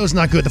 Chicago's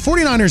not good. The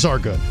 49ers are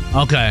good.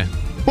 Okay.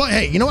 But,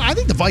 hey, you know what? I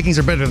think the Vikings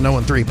are better than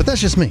 0-3, but that's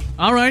just me.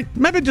 All right.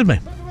 Maybe just me.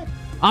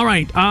 All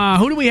right.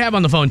 Who do we have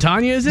on the phone?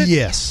 Tanya, is it?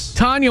 Yes.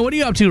 Tanya, what are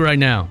you up to right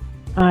now?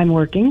 I'm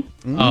working.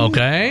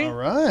 Okay. All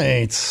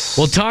right.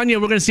 Well, Tanya,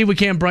 we're going to see if we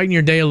can't brighten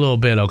your day a little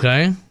bit,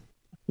 okay?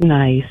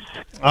 Nice.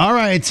 All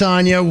right,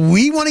 Tanya,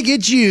 we want to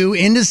get you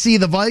in to see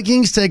the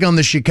Vikings take on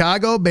the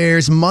Chicago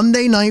Bears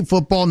Monday Night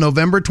Football,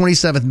 November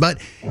 27th.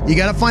 But you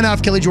got to find out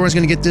if Kelly Jordan's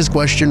going to get this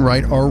question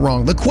right or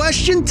wrong. The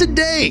question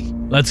today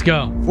Let's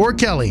go. for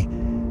Kelly: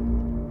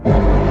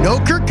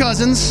 no Kirk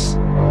Cousins,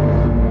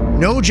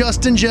 no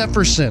Justin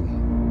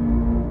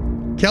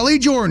Jefferson. Kelly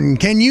Jordan,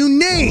 can you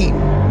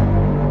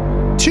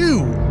name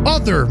 2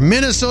 other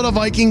Minnesota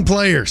Viking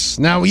players?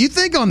 Now, what do you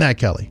think on that,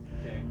 Kelly?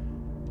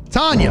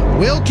 Tanya,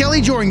 will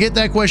Kelly Jordan get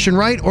that question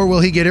right, or will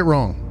he get it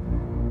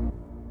wrong?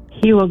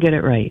 He will get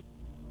it right.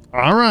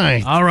 All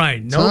right. All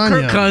right. No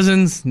Tanya. Kirk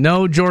Cousins,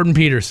 no Jordan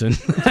Peterson.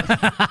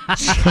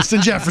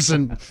 Justin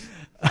Jefferson.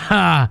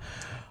 All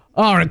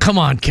right. Come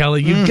on,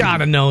 Kelly. You got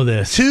to know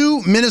this.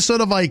 2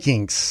 Minnesota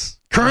Vikings.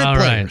 Current All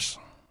right. players.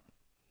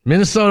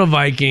 Minnesota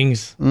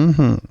Vikings.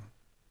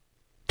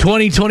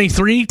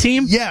 2023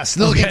 team? Yes,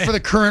 they'll get Okay. for the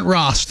current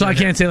roster. So I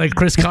can't say like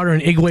Chris Carter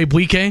and Igwe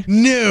Buike.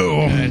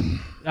 No.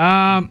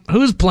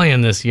 Who's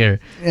playing this year?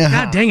 Yeah.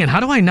 God dang it. How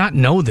do I not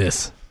know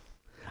this?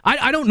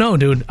 I don't know,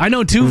 dude. I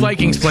know 2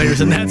 Vikings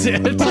players, and that's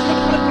it. Like,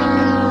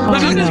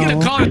 I'm just going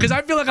to call it because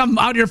I feel like I'm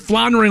out here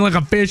floundering like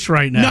a fish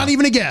right now. Not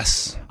even a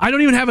guess. I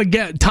don't even have a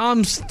guess.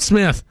 Tom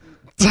Smith.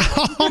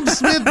 Tom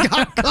Smith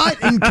got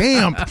cut in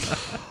camp.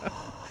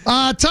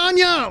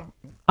 Tanya.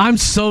 I'm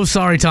so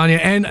sorry, Tanya.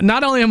 And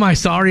not only am I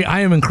sorry, I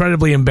am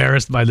incredibly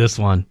embarrassed by this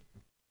one.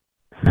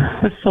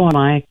 So am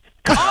I.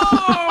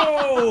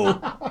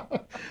 Oh!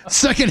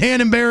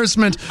 Secondhand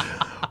embarrassment.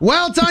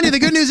 Well, Tanya, the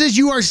good news is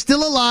you are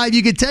still alive.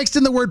 You can text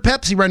in the word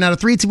Pepsi right now to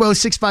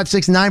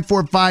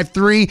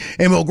 320-656-9453,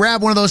 and we'll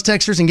grab one of those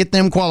texters and get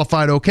them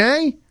qualified,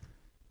 okay?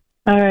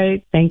 All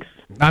right. Thanks.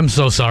 I'm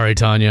so sorry,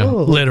 Tanya.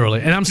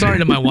 Literally. And I'm sorry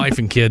to my wife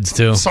and kids,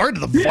 too. Sorry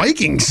to the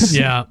Vikings.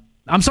 Yeah.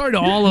 I'm sorry to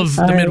all of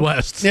the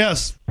Midwest.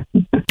 Yes.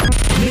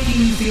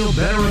 Making you feel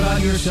better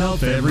about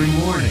yourself every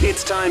morning.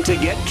 It's time to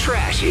get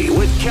trashy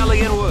with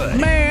Kelly and Wood.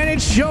 Man, it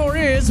sure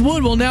is.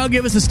 Wood will now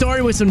give us a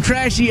story with some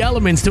trashy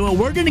elements to it.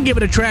 We're going to give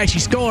it a trashy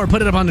score,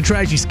 put it up on the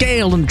trashy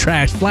scale in the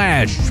trash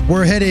flash.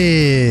 We're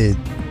headed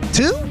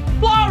to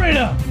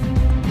Florida.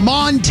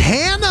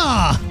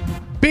 Montana.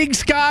 Big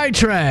Sky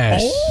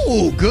trash.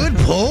 Oh, good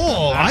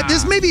pull.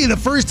 This may be the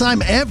first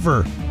time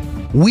ever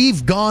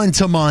we've gone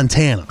to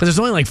Montana. Because there's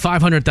only like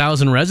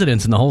 500,000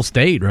 residents in the whole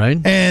state, right?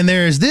 And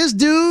there's this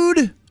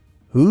dude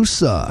who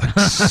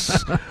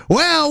sucks.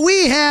 Well,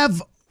 we have,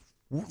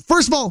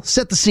 first of all,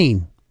 set the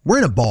scene. We're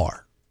in a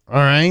bar. All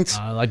right.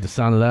 I like the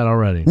sound of that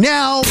already.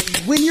 Now,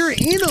 when you're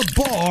in a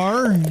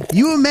bar,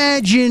 you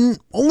imagine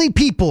only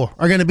people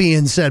are going to be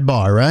in said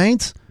bar,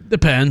 right?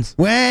 Depends.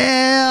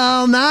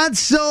 Well, not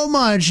so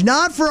much.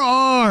 Not for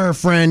our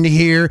friend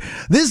here.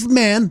 This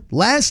man,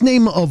 last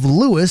name of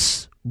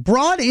Lewis,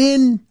 brought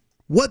in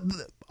what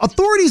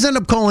authorities end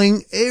up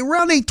calling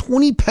around a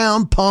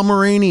 20-pound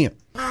Pomeranian.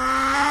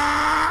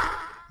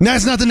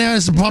 That's not the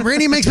noise a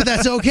Pomeranian makes, but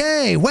that's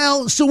okay.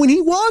 Well, so when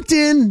he walked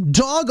in,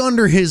 dog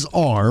under his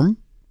arm,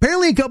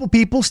 apparently a couple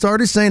people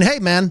started saying, hey,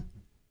 man,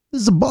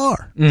 this is a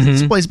bar.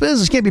 This place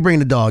business. Can't be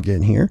bringing a dog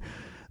in here.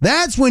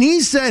 That's when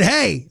he said,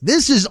 hey,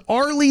 this is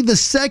Arlie II,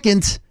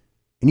 and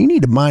you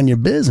need to mind your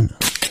business.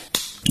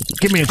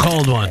 Give me a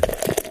cold one.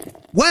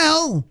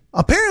 Well,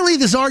 apparently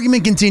this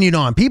argument continued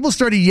on. People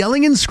started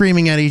yelling and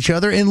screaming at each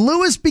other, and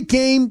Lewis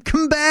became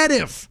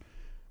combative.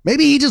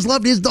 Maybe he just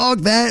loved his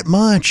dog that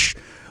much.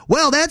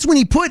 Well, that's when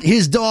he put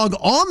his dog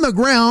on the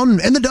ground,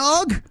 and the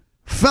dog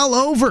fell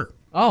over.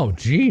 Oh,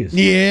 jeez.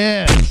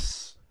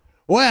 Yes.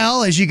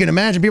 Well, as you can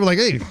imagine, people are like,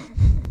 hey,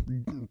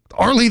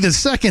 Arlie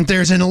II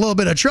there's in a little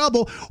bit of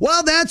trouble.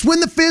 Well, that's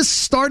when the fists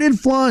started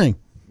flying.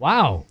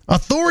 Wow.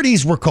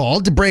 Authorities were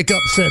called to break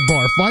up said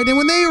bar fight, and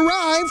when they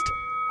arrived,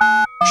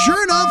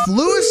 sure enough,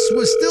 Lewis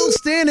was still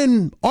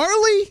standing.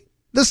 Arlie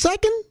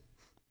II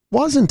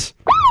wasn't.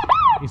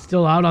 He's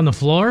still out on the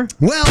floor?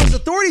 Well, as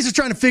authorities are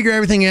trying to figure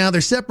everything out,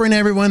 they're separating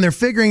everyone, they're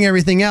figuring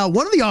everything out.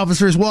 One of the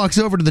officers walks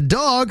over to the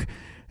dog and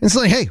is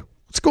like, hey,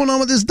 what's going on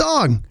with this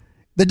dog?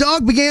 The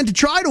dog began to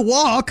try to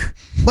walk,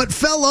 but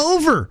fell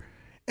over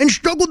and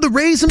struggled to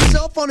raise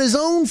himself on his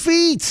own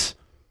feet.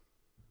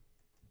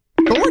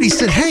 Authorities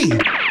said, hey,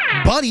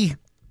 buddy, what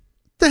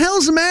the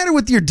hell's the matter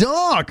with your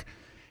dog?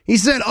 He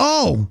said,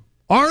 oh,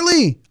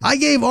 Arlie, I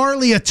gave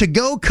Arlie a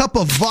to-go cup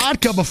of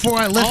vodka before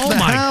I left the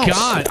house. Oh, my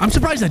God. I'm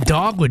surprised a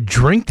dog would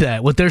drink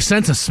that with their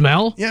sense of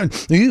smell. Yeah,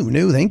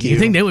 no, thank you. You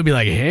think they would be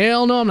like,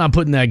 hell no, I'm not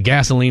putting that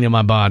gasoline in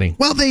my body.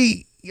 Well,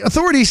 the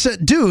authorities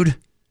said, dude,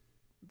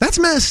 that's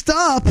messed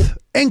up,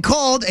 and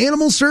called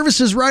Animal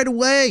Services right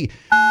away.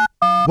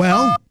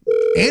 Well,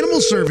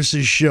 Animal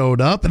Services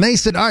showed up, and they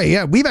said, all right,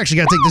 yeah, we've actually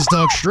got to take this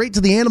dog straight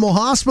to the animal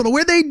hospital,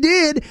 where they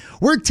did,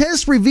 where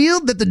tests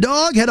revealed that the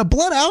dog had a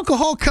blood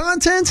alcohol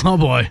content Oh,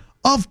 boy.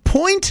 of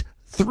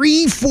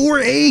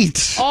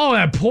 0.348. Oh,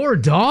 that poor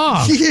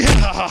dog.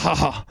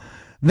 Yeah.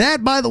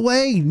 That, by the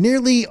way,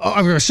 nearly,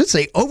 or I should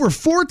say, over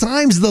 4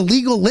 times the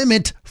legal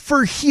limit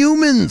for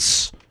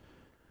humans.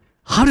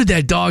 How did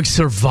that dog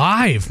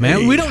survive,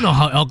 man? We don't know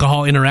how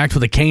alcohol interacts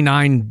with a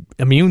canine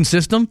immune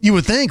system. You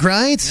would think,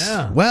 right?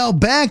 Yeah. Well,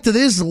 back to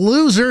this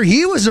loser.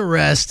 He was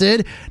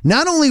arrested.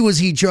 Not only was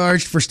he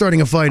charged for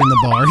starting a fight in the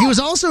bar, he was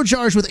also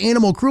charged with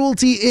animal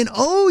cruelty and,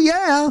 oh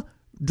yeah,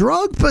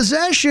 drug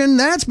possession.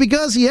 That's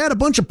because he had a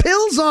bunch of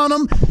pills on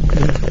him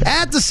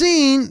at the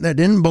scene that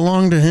didn't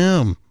belong to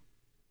him.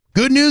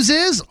 Good news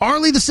is,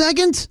 Arlie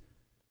II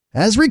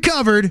has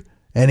recovered,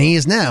 and he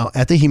is now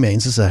at the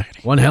Humane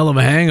Society. One hell of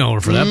a hangover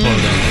for that poor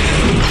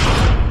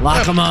dog.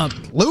 Lock him up.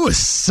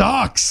 Lewis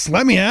sucks.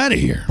 Let me out of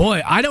here.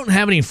 Boy, I don't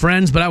have any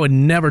friends, but I would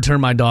never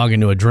turn my dog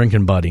into a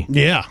drinking buddy.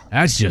 Yeah.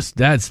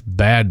 That's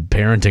bad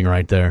parenting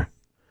right there.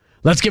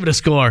 Let's give it a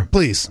score.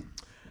 Please.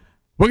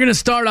 We're going to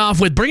start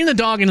off with bringing the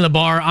dog into the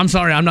bar. I'm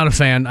sorry, I'm not a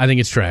fan. I think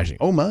it's trashy.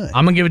 Oh, my.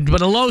 I'm going to give it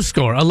but a low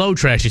score, a low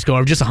trashy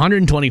score of just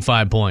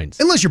 125 points.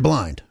 Unless you're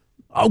blind.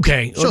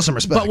 Okay. Show some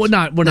respect. But we're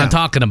not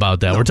talking about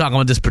that. No. We're talking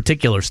about this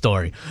particular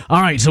story.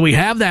 All right, so we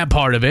have that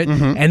part of it.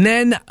 Mm-hmm. And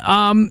then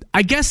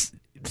I guess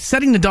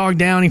setting the dog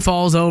down, he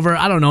falls over.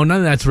 I don't know. None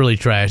of that's really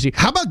trashy.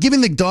 How about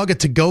giving the dog a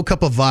to-go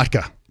cup of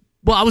vodka?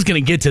 Well, I was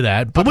going to get to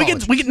that, but we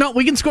can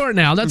score it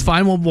now. That's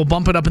fine. We'll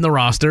bump it up in the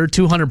roster.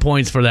 200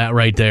 points for that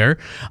right there.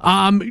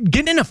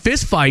 Getting in a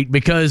fist fight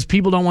because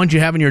people don't want you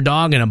having your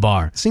dog in a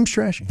bar. Seems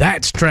trashy.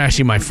 That's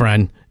trashy, my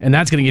friend, and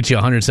that's going to get you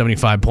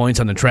 175 points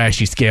on the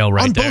trashy scale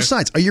right there. On both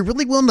sides. Are you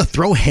really willing to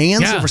throw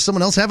hands over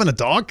someone else having a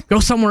dog? Go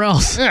somewhere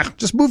else. Yeah,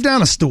 just move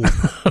down a stool.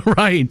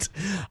 Right.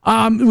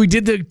 We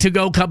did the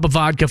to-go cup of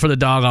vodka for the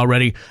dog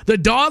already. The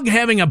dog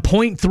having a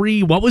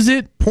 0.3, what was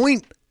it?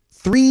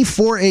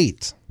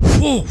 0.348.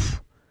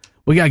 Oof.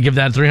 We got to give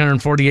that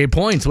 348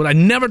 points. What I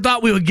never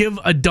thought we would give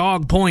a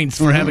dog points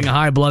for having a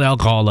high blood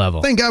alcohol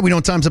level. Thank God we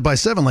don't times it by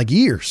 7 like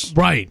years.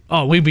 Right.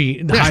 Oh, we'd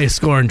be the highest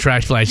score in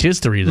Trash Flash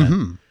history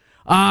then.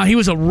 Mm-hmm. He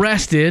was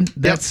arrested.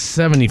 That's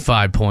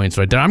 75 points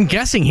right there. I'm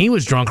guessing he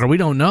was drunk, or we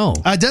don't know.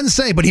 It doesn't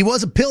say, but he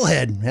was a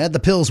pillhead. Had the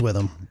pills with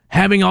him.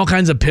 Having all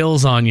kinds of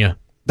pills on you.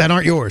 That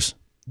aren't yours.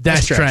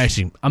 That's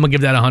trashy. I'm going to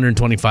give that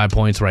 125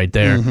 points right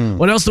there. Mm-hmm.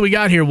 What else do we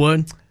got here,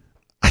 Wood?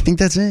 I think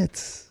that's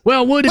it.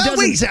 Well, Wood, it doesn't...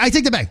 Wait, I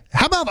take that back.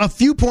 How about a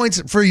few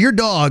points for your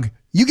dog,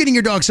 you getting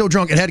your dog so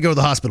drunk it had to go to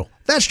the hospital?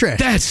 That's trash.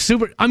 That's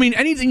super... I mean,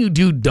 anything you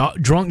do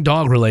drunk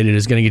dog related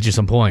is going to get you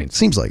some points.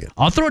 Seems like it.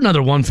 I'll throw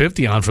another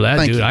 150 on for that,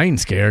 Thank dude. you. I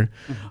ain't scared.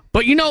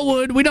 But you know,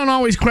 Wood, we don't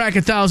always crack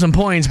 1,000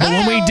 points, but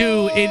when we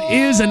do, it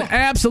is an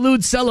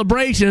absolute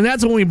celebration, and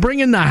that's when we bring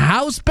in the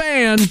house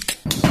band.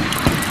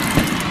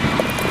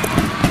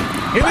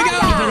 Here we go.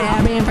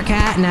 I've been for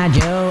Cotton Eye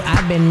Joe.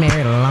 I've been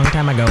married a long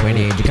time ago. Where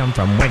did you come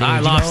from? Where did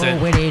you go?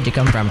 Where did you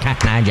come from,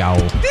 Cotton Eye Joe?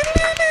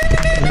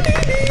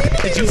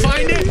 Did you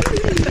find it?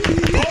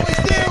 Always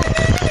do.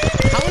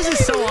 How is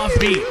this so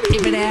offbeat?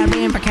 If it had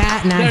been for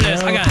Cotton Eye Joe,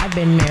 I've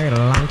been married a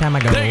long time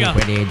ago. There you go.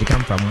 Where did you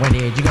come from? Where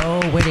did you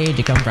go? Where did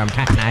you come from,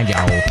 Cotton Eye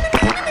Joe?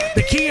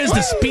 The key is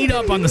to speed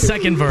up on the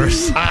second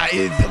verse.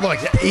 Look,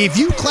 if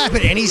you clap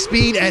at any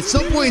speed, at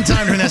some point in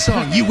time during that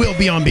song, you will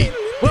be on beat.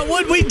 Well,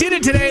 Wood, we did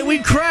it today.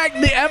 We cracked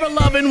the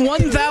ever-loving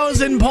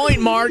 1,000-point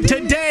mark.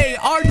 Today,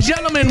 our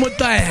gentleman with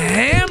the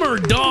hammer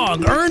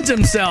dog earns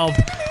himself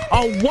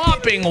a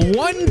whopping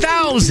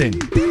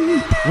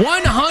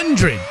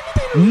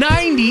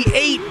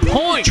 1,198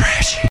 points.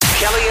 Trash.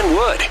 Kelly and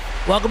Wood.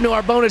 Welcome to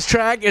our bonus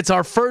track. It's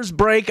our first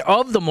break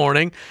of the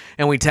morning,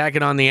 and we tack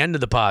it on the end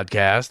of the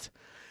podcast.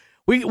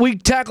 We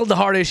tackled the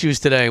hard issues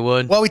today,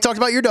 Wood. Well, we talked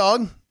about your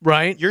dog.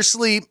 Right. Your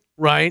sleep.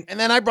 Right. And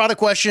then I brought a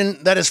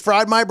question that has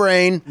fried my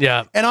brain.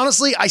 Yeah. And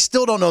honestly, I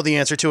still don't know the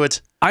answer to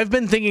it. I've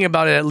been thinking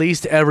about it at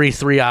least every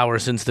 3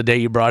 hours since the day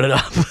you brought it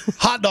up.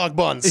 Hot dog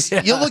buns.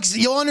 Yeah.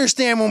 You'll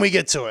understand when we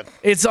get to it.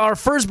 It's our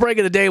first break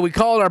of the day. We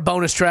call it our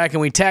bonus track, and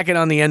we tack it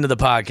on the end of the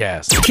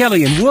podcast.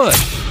 Kelly and Wood.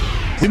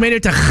 We made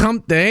it to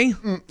Hump Day.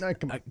 I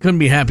couldn't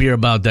be happier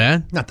about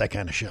that. Not that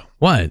kind of show.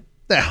 What?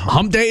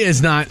 Hump Day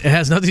is not. It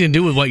has nothing to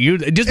do with what you.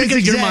 Just because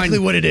it's your exactly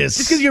mind, what it is.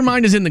 Just because your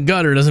mind is in the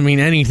gutter doesn't mean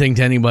anything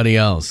to anybody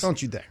else.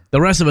 Don't you dare. The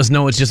rest of us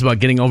know it's just about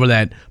getting over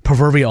that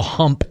proverbial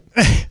hump.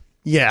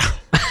 Yeah.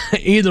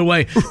 Either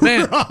way,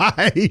 man.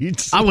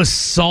 Right. I was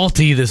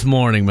salty this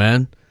morning,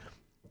 man,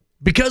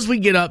 because we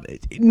get up.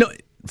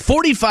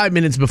 45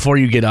 minutes before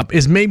you get up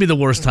is maybe the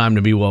worst time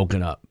to be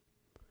woken up.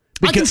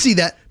 I can see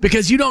that.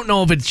 Because you don't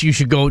know if you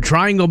should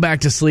try and go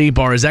back to sleep,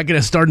 or is that going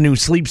to start a new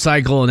sleep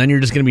cycle and then you're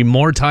just going to be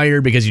more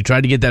tired because you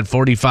tried to get that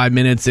 45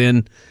 minutes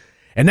in.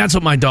 And that's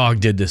what my dog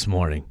did this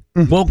morning.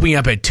 Woke me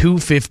up at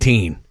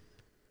 2:15.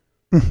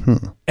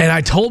 And I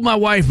told my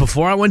wife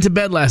before I went to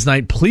bed last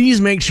night, please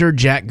make sure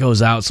Jack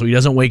goes out so he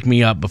doesn't wake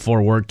me up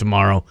before work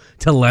tomorrow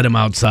to let him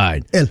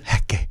outside. El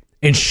jeque.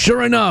 And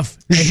sure enough,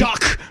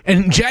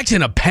 and Jack's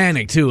in a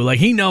panic too. Like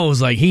he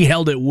knows, like he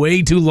held it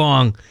way too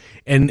long.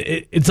 And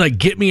it's like,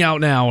 get me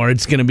out now or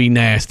it's going to be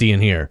nasty in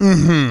here.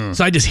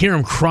 So I just hear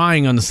him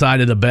crying on the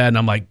side of the bed. And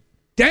I'm like,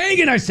 dang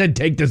it, I said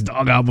take this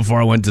dog out before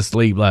I went to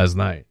sleep last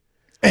night.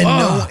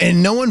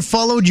 And no one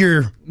followed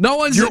your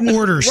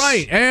orders.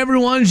 Right.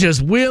 Everyone's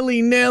just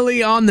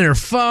willy-nilly on their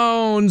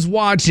phones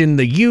watching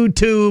the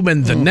YouTube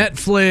and the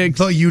Netflix.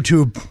 The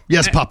YouTube.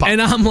 Yes, Papa.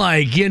 And I'm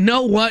like, you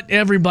know what,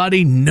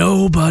 everybody?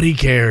 Nobody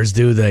cares,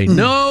 do they?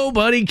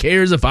 Nobody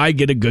cares if I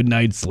get a good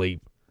night's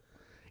sleep.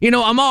 You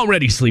know, I'm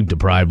already sleep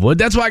deprived, Wood.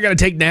 That's why I got to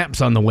take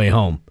naps on the way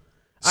home.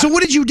 So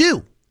what did you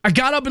do? I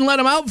got up and let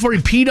him out before he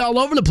peed all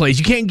over the place.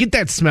 You can't get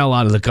that smell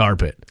out of the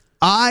carpet.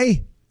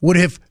 I would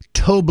have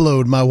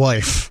toe-blowed my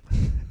wife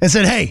and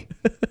said, hey,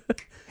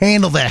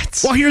 handle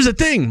that. Well, here's the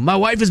thing. My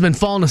wife has been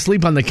falling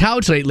asleep on the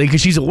couch lately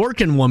because she's a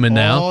working woman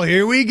now. Oh,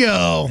 here we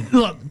go.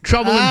 Look,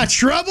 trouble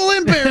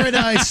in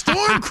paradise.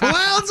 Storm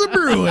clouds are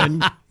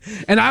brewing.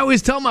 And I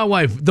always tell my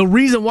wife, the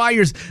reason why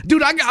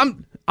dude,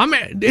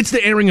 it's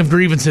the airing of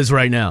grievances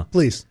right now.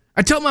 Please.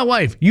 I tell my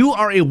wife, you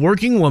are a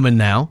working woman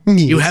now.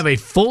 Yes. You have a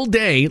full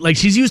day. Like,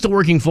 she's used to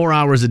working 4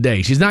 hours a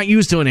day. She's not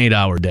used to an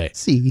 8-hour day.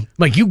 See.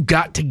 Like, you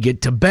got to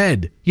get to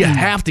bed. You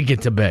have to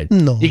get to bed.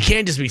 No. You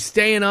can't just be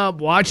staying up,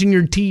 watching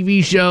your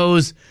TV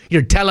shows,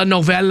 your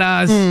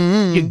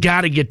telenovelas. You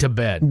got to get to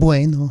bed.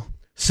 Bueno.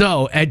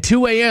 So, at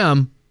 2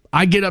 a.m.,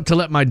 I get up to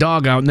let my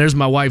dog out, and there's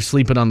my wife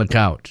sleeping on the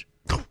couch.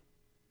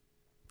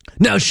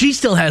 Now, she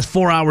still has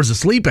 4 hours of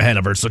sleep ahead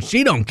of her, so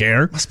she don't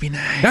care. Must be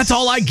nice. That's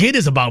all I get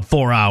is about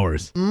 4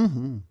 hours.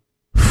 I'm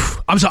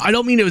sorry. I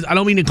don't mean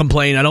to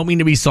complain. I don't mean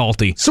to be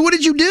salty. So what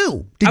did you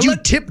do? Did you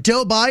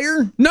tiptoe by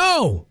her?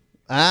 No.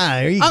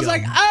 There you go. I was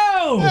like,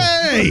 oh.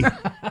 Hey.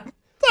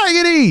 Take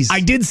it easy.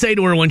 I did say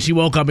to her when she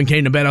woke up and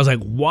came to bed, I was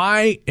like,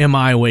 why am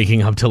I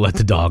waking up to let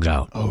the dog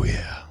out? Oh,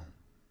 yeah.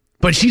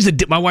 But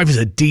my wife is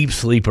a deep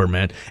sleeper,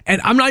 man.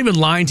 And I'm not even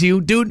lying to you,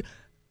 dude.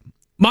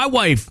 My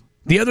wife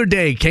the other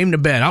day came to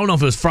bed. I don't know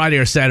if it was Friday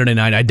or Saturday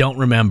night. I don't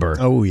remember.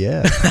 Oh,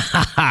 yeah.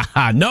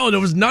 No, there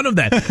was none of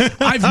that.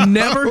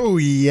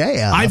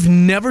 I've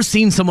never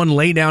seen someone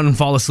lay down and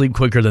fall asleep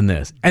quicker than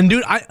this. And,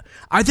 dude,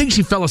 I think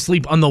she fell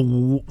asleep on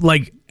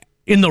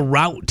in the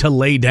route to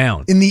lay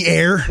down. In the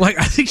air? Like,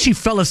 I think she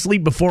fell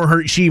asleep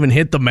before she even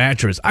hit the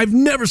mattress. I've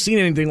never seen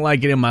anything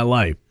like it in my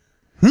life.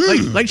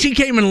 Like she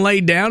came and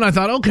laid down. I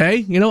thought,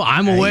 okay,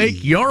 I'm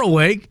awake. You're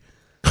awake.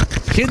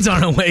 Kids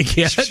aren't awake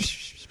yet.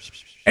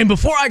 And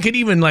before I could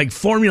even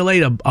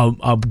formulate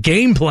a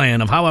game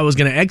plan of how I was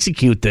going to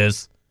execute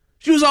this,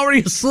 she was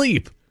already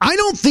asleep. I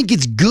don't think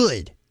it's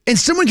good. And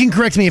someone can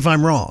correct me if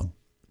I'm wrong.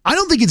 I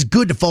don't think it's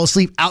good to fall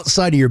asleep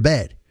outside of your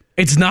bed.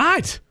 It's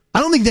not. I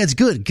don't think that's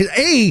good. Because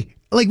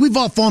we've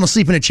all fallen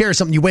asleep in a chair or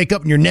something. You wake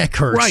up and your neck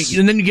hurts. Right.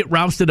 And then you get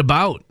rousted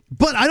about.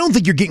 But I don't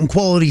think you're getting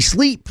quality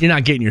sleep. You're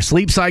not getting your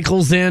sleep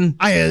cycles in.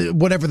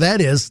 Whatever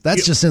that is, that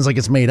just sounds like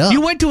it's made up.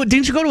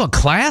 Didn't you go to a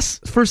class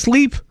for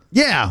sleep?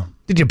 Yeah.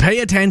 Did you pay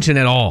attention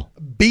at all?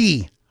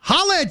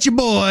 Holla at you,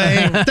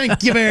 boy.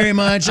 Thank you very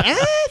much.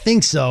 I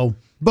think so.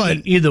 But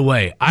either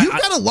way, you've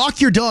got to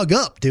lock your dog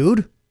up,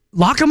 dude.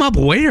 Lock him up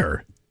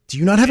where? Do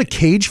you not have a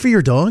cage for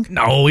your dog?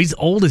 No, he's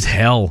old as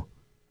hell.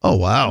 Oh,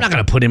 wow. I'm not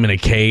going to put him in a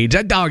cage.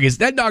 That dog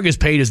has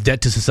paid his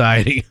debt to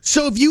society.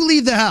 So if you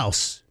leave the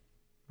house,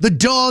 the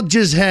dog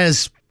just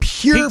has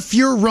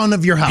pure run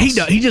of your house.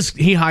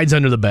 He hides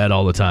under the bed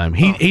all the time.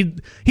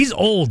 He's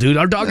old, dude.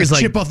 Our dog is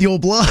like chip off the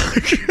old block.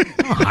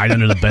 I hide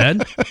under the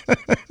bed.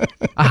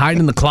 I hide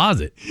in the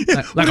closet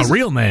like a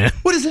real man.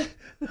 What is it?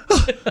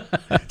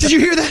 Did you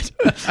hear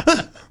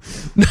that?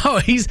 No,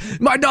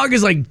 my dog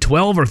is like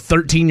 12 or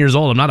 13 years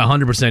old. I'm not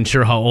 100%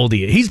 sure how old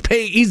he is. He's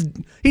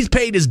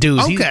paid his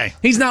dues. Okay.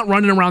 He's not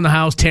running around the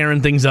house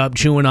tearing things up,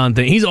 chewing on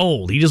things. He's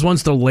old. He just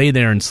wants to lay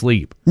there and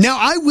sleep. Now,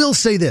 I will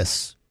say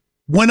this.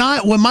 When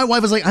my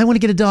wife was like, I want to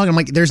get a dog, I'm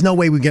like, there's no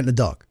way we're getting a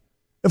dog.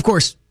 Of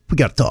course, we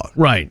got a dog.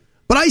 Right.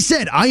 But I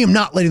said, I am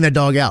not letting that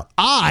dog out.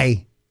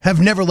 I have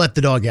never let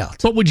the dog out.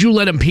 But would you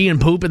let him pee and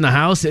poop in the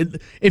house? It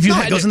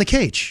goes in the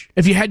cage.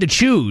 If you had to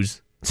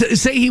choose,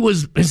 say he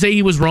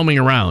was roaming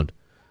around,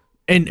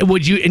 and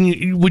would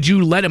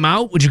you let him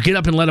out? Would you get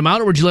up and let him out,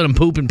 or would you let him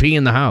poop and pee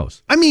in the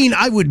house? I mean,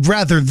 I would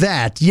rather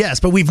that, yes,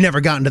 but we've never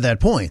gotten to that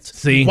point.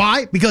 See?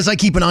 Why? Because I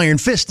keep an iron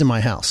fist in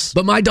my house.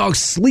 But my dog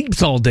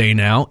sleeps all day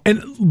now,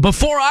 and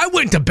before I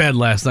went to bed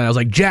last night, I was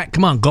like, Jack,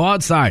 come on, go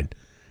outside.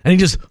 And he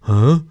just,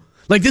 huh?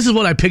 Like, this is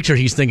what I picture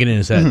he's thinking in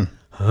his head.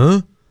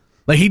 Huh?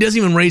 Like, he doesn't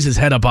even raise his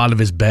head up out of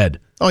his bed.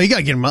 Oh, you got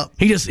to get him up.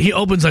 He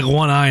opens like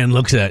one eye and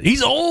looks at it.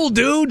 He's old,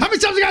 dude. How many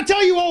times I got to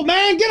tell you, old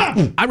man? Get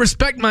up. I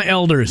respect my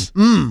elders.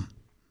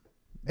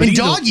 In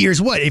dog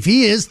years, what? If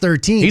he is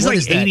 13, he's what like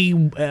is that?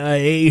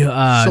 80.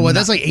 So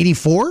that's like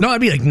 84? No,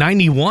 that'd be like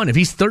 91. If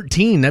he's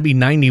 13, that'd be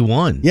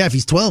 91. Yeah, if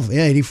he's 12,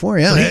 yeah, 84.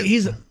 Yeah, So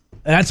he's.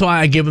 That's why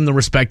I give him the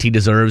respect he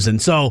deserves.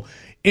 And so,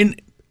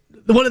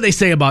 what do they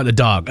say about a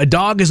dog? A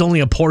dog is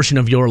only a portion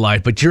of your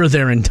life, but you're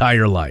their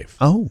entire life.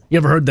 Oh. You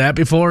ever heard that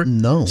before?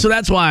 No. So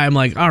that's why I'm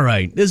like, all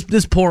right,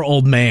 this poor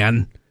old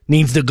man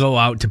needs to go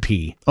out to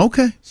pee.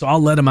 Okay. So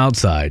I'll let him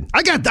outside.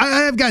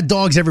 I've got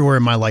dogs everywhere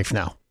in my life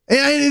now.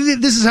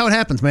 This is how it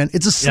happens, man.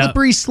 It's a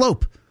slippery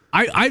slope.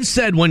 I've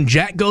said when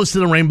Jack goes to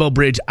the Rainbow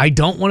Bridge, I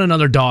don't want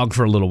another dog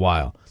for a little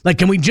while. Like,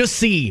 can we just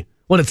see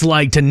what it's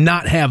like to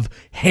not have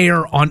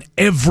hair on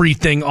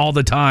everything all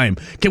the time?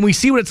 Can we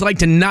see what it's like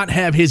to not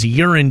have his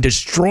urine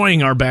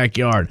destroying our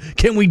backyard?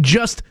 Can we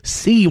just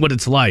see what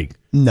it's like?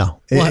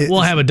 No.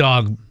 We'll have a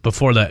dog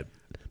before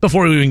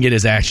we even get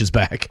his ashes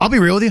back. I'll be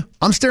real with you.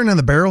 I'm staring down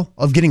the barrel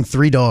of getting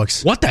 3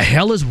 dogs. What the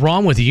hell is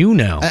wrong with you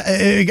now?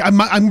 I'm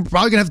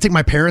probably going to have to take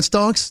my parents'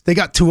 dogs. They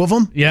got 2 of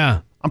them.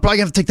 Yeah. I'm probably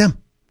going to have to take them.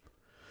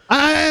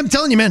 I'm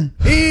telling you, man.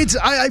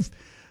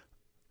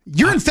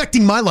 You're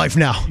infecting my life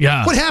now.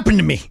 Yeah. What happened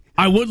to me?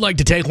 I would like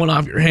to take one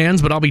off your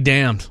hands, but I'll be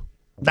damned.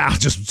 I'll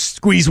just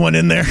squeeze one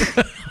in there.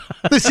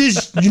 This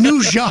is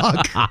new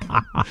Jacques.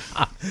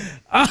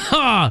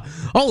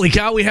 Holy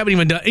cow, we haven't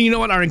even done. You know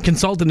what? Our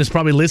consultant is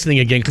probably listening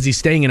again because he's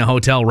staying in a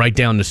hotel right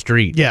down the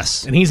street.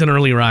 Yes. And he's an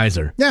early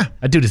riser. Yeah.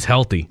 That dude is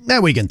healthy.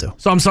 That we can do.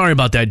 So I'm sorry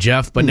about that,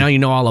 Jeff, but now you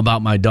know all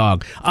about my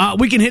dog.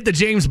 We can hit the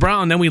James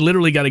Brown, then we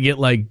literally got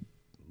to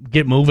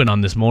get moving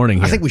on this morning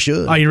here. I think we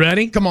should. Are you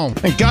ready? Come on.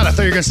 Thank God, I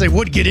thought you were going to say,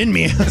 would get in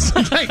me. You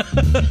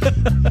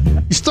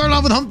start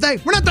off with hump day.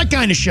 We're not that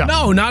kind of show.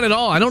 No, not at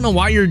all. I don't know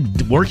why you're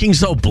working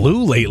so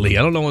blue lately.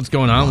 I don't know what's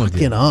going on with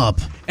you. Get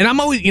up. And I'm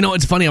always,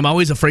 it's funny. I'm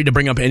always afraid to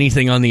bring up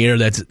anything on the air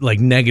that's like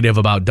negative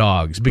about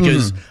dogs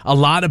because a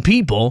lot of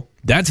people,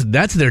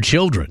 that's their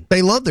children.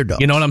 They love their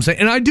dogs. You know what I'm saying?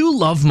 And I do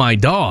love my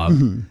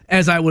dog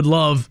as I would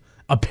love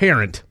a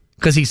parent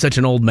because he's such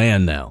an old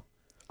man now.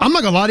 I'm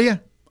not going to lie to you.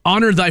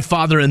 Honor thy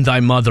father and thy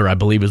mother, I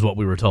believe is what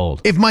we were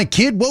told. If my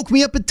kid woke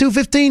me up at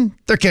 2:15,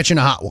 they're catching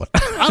a hot one.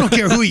 I don't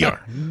care who you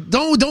are.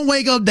 Don't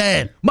wake up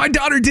Dad. My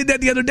daughter did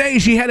that the other day.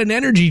 She had an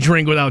energy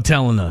drink without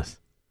telling us.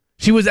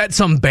 She was at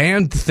some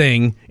band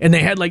thing, and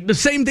they had like the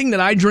same thing that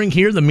I drink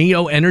here, the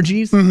Mio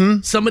Energies.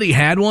 Somebody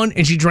had one,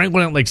 and she drank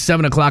one at like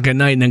 7 o'clock at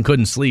night and then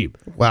couldn't sleep.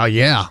 Wow,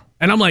 yeah.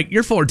 And I'm like,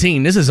 you're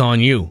 14. This is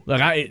on you.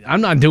 Like I'm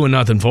not doing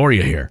nothing for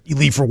you here. You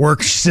leave for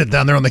work, sit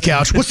down there on the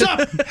couch. What's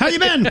up? How you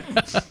been?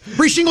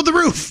 Reshingled the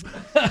roof.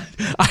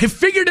 I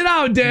figured it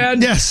out,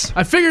 Dad. Yes.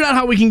 I figured out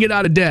how we can get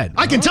out of debt.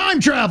 I can time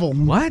travel.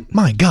 What?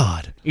 My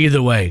God.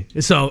 Either way.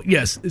 So,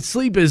 yes,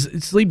 sleep is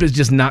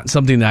just not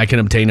something that I can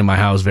obtain in my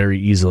house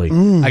very easily.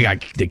 I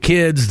got the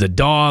kids, the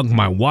dog,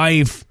 my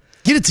wife.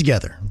 Get it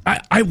together.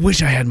 I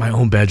wish I had my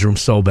own bedroom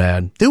so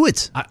bad. Do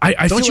it.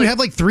 I Don't you have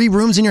like 3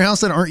 rooms in your house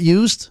that aren't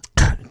used?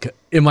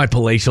 In my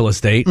palatial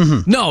estate?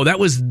 No, that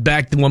was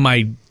back when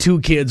my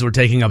 2 kids were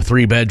taking up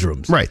 3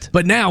 bedrooms. Right.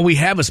 But now we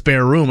have a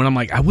spare room, and I'm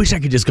like, I wish I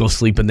could just go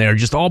sleep in there,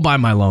 just all by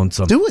my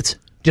lonesome. Do it.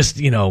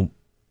 Just,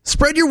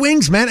 Spread your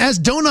wings, man. As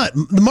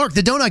Mark,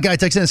 the donut guy,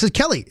 texts in and says,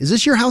 Kelly, is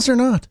this your house or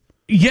not?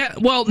 Yeah,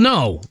 well,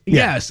 no.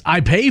 Yeah. Yes,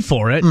 I pay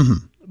for it,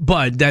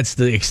 but that's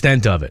the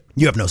extent of it.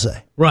 You have no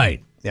say.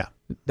 Right. Yeah.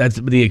 That's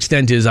the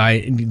extent is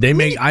I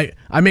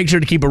make sure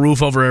to keep a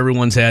roof over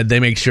everyone's head. They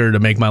make sure to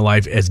make my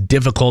life as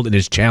difficult and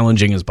as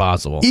challenging as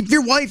possible. If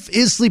your wife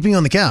is sleeping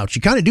on the couch,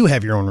 you kind of do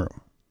have your own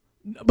room.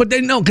 But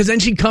then no, because then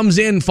she comes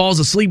in, falls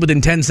asleep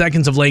within 10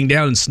 seconds of laying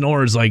down and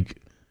snores like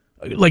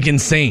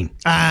insane.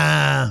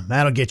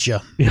 That'll get you.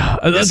 Yeah,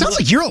 It sounds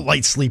like you're a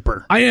light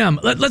sleeper. I am.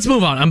 Let's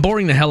move on. I'm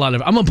boring the hell out of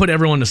it. I'm going to put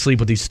everyone to sleep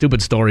with these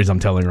stupid stories I'm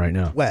telling right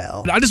now.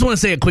 Well, I just want to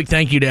say a quick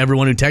thank you to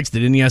everyone who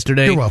texted in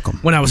yesterday. You're welcome.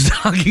 When I was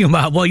talking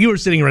about, well, you were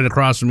sitting right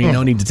across from me,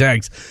 no need to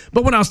text.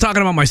 But when I was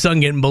talking about my son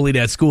getting bullied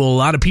at school, a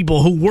lot of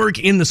people who work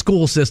in the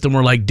school system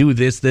were like, do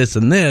this, this,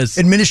 and this.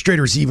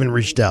 Administrators even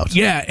reached out.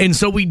 Yeah, and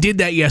so we did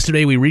that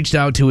yesterday. We reached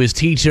out to his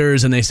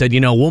teachers, and they said,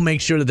 we'll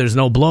make sure that there's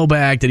no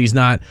blowback, that he's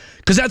not,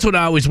 because that's what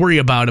I always worry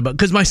about,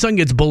 because my son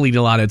gets bullied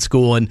a lot at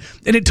school, and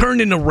it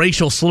turned into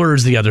racial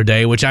slurs the other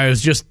day, which I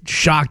was just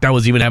shocked I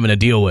was even having to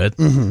deal with.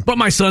 But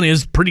my son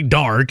is pretty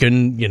dark,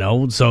 and,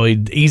 so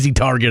easy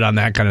target on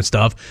that kind of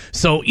stuff.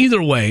 So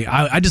either way,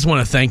 I just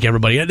want to thank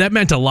everybody. That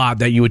meant a lot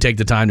that you would take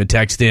the time to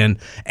text in,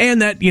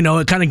 and that,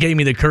 it kind of gave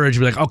me the courage to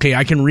be like, okay,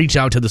 I can reach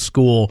out to the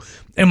school,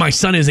 and my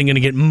son isn't going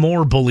to get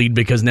more bullied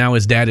because now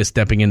his dad is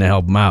stepping in to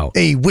help him out.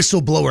 A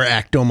whistleblower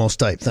act almost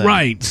type thing.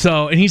 Right.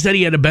 So, and he said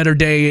he had a better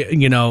day,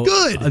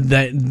 Good.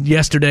 That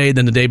yesterday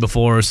than the day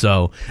before.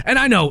 So, and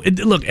I know,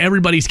 look,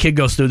 everybody's kid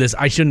goes through this.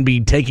 I shouldn't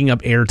be taking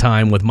up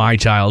airtime with my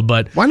child,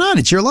 but why not?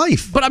 It's your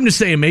life. But I'm just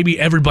saying, maybe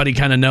everybody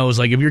kind of knows,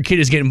 like, if your kid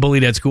is getting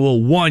bullied at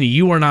school, one,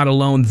 you are not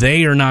alone.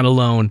 They are not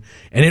alone.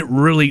 And it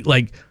really,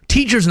 like,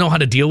 teachers know how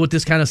to deal with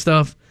this kind of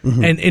stuff,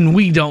 and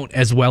we don't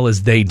as well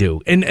as they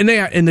do. And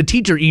the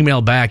teacher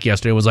emailed back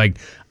yesterday, was like,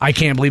 I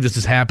can't believe this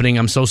is happening.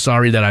 I'm so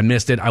sorry that I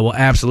missed it. I will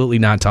absolutely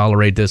not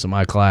tolerate this in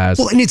my class.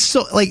 Well, and it's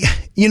so like,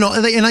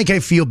 and like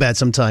I feel bad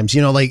sometimes,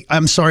 like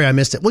I'm sorry I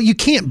missed it. Well, you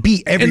can't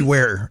be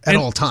everywhere at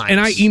all times. And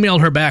I emailed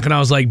her back and I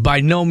was like,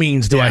 by no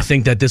means do I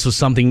think that this was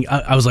something.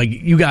 I was like,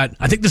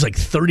 I think there's like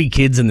 30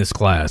 kids in this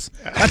class.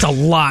 That's a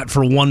lot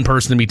for one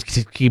person to be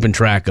keeping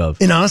track of.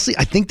 And honestly,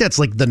 I think that's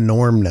like the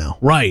norm now.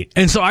 Right.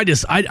 And so I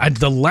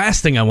the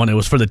last thing I wanted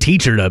was for the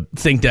teacher to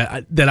think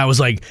that I was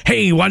like,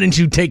 hey, why didn't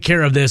you take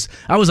care of this?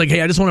 I was like,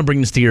 hey, I just want to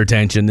bring this to your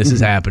attention. This is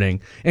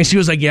happening. And she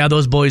was like, yeah,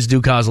 those boys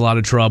do cause a lot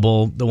of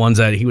trouble, the ones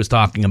that he was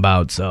talking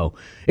about. So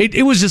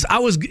it was just,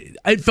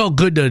 it felt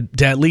good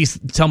to at least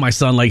tell my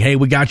son, like, hey,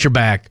 we got your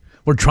back.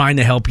 We're trying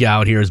to help you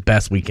out here as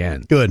best we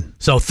can. Good.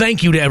 So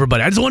thank you to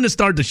everybody. I just wanted to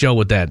start the show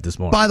with that this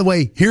morning. By the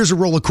way, here's a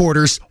roll of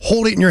quarters.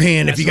 Hold it in your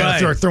hand if you got to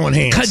start throwing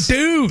hands.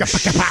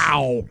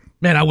 Kadoosh!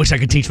 Man, I wish I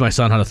could teach my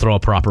son how to throw a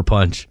proper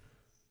punch.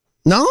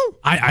 No?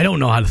 I don't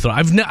know how to throw.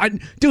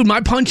 Dude, my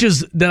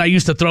punches that I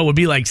used to throw would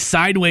be like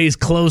sideways,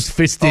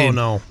 close-fisted. Oh,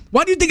 no.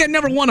 Why do you think I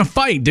never won a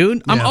fight,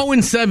 dude? I'm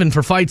 0-7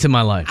 for fights in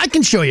my life. I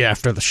can show you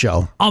after the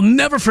show. I'll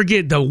never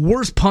forget the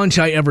worst punch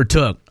I ever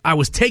took. I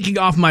was taking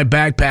off my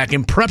backpack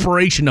in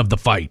preparation of the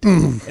fight.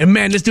 And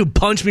man, this dude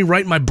punched me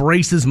right in my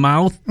braces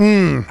mouth.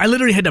 I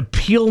literally had to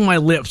peel my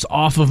lips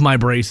off of my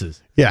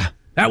braces. Yeah.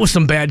 That was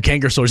some bad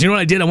canker sores. You know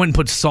what I did? I went and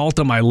put salt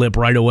on my lip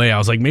right away. I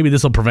was like, maybe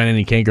this will prevent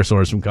any canker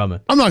sores from coming.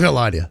 I'm not going to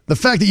lie to you. The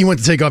fact that you went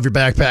to take off your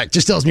backpack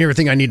just tells me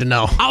everything I need to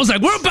know. I was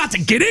like, we're about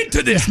to get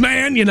into this,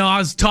 man. I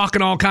was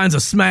talking all kinds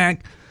of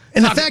smack.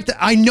 And the fact that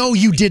I know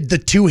you did the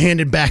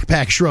two-handed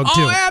backpack shrug, too.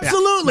 Oh,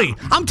 absolutely.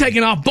 Yeah. I'm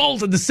taking off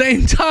both at the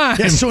same time.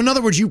 Yeah, so in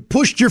other words, you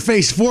pushed your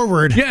face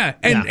forward. Yeah,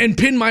 and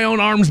pinned my own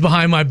arms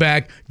behind my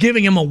back,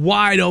 giving him a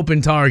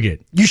wide-open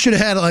target. You should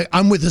have had,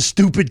 I'm with a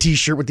stupid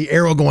t-shirt with the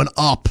arrow going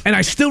up. And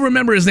I still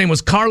remember his name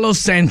was Carlos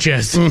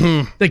Sanchez,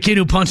 the kid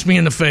who punched me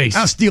in the face.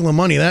 I was stealing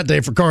money that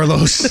day for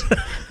Carlos.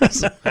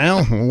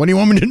 Well, what do you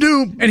want me to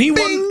do? And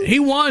he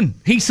won.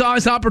 He saw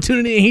his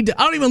opportunity, and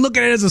I don't even look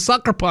at it as a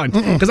sucker punch,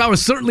 because I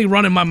was certainly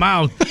running my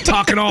mouth,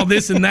 talking all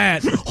this and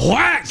that.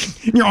 Whack!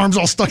 Your arm's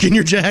all stuck in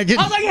your jacket.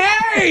 I was like,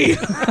 hey!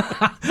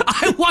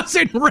 I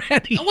wasn't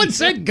ready. I would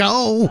say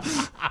go.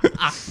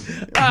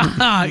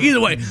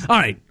 Either way. All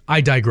right. I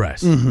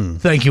digress.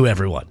 Thank you,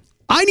 everyone.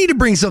 I need to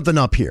bring something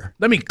up here.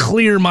 Let me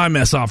clear my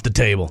mess off the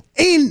table.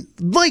 And,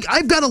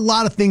 I've got a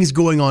lot of things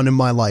going on in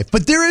my life,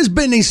 but there has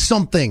been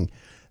something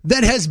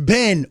that has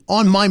been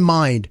on my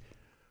mind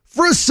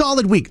for a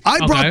solid week.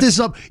 I brought this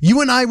up. You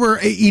and I were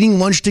eating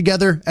lunch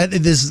together at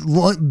this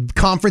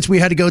conference we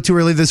had to go to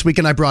earlier this week,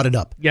 and I brought it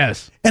up.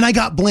 Yes. And I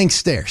got blank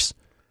stares.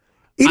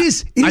 It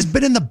has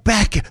been in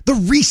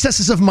the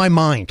recesses of my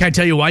mind. Can I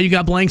tell you why you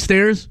got blank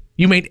stares?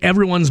 You made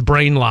everyone's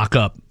brain lock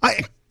up.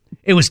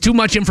 It was too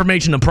much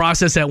information to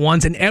process at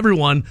once, and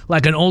everyone,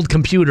 like an old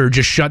computer,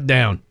 just shut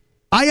down.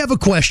 I have a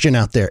question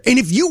out there. And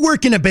if you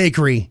work in a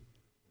bakery,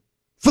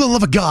 for the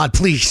love of God,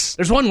 please.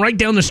 There's one right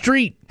down the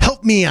street.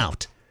 Help me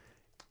out.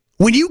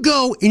 When you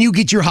go and you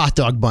get your hot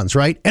dog buns,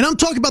 right? And I'm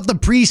talking about the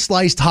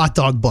pre-sliced hot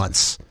dog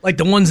buns. Like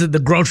the ones at the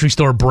grocery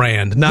store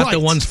brand, not the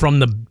ones from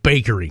the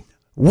bakery.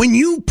 When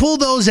you pull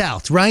those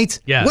out, right?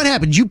 Yeah. What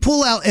happens? You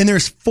pull out and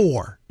there's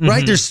 4,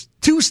 right? There's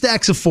 2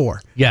 stacks of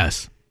 4.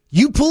 Yes.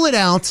 You pull it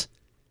out,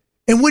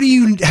 and what do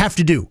you have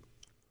to do?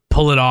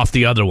 Pull it off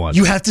the other one.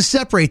 You have to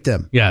separate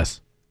them.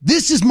 Yes.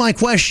 This is my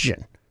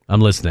question.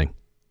 I'm listening.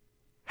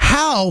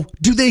 How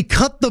do they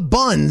cut the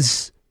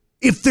buns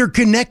if they're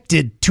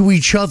connected to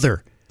each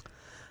other?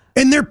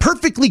 And they're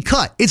perfectly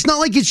cut. It's not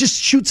like it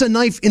just shoots a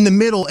knife in the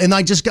middle and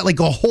I just got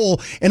a hole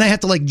and I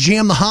have to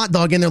jam the hot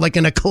dog in there like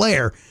an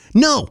eclair.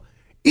 No,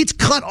 it's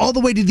cut all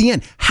the way to the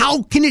end.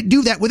 How can it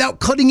do that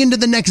without cutting into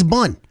the next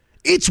bun?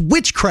 It's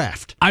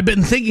witchcraft. I've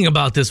been thinking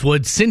about this,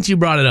 Wood, since you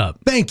brought it up.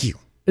 Thank you.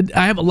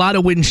 I have a lot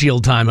of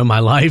windshield time in my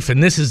life,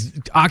 and this has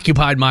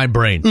occupied my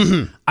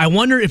brain. I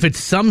wonder if it's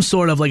some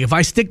sort of if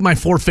I stick my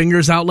 4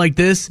 fingers out like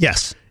this.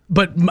 Yes.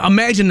 But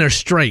imagine they're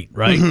straight,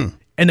 right?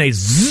 And they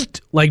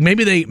zzzt,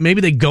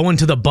 maybe they go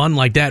into the bun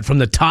like that from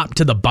the top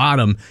to the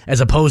bottom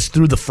as opposed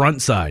through the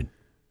front side.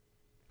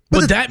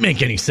 Would that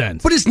make any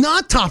sense? But it's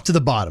not top to the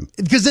bottom.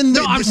 Because then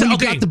when you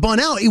got the bun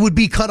out, it would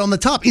be cut on the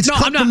top. It's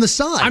cut from the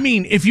side. I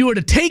mean, if you were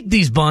to take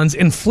these buns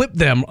and flip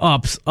them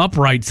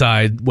upright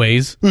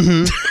sideways,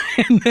 and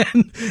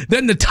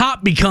then the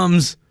top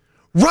becomes...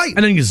 Right.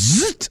 And then you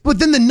zzzt. But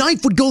then the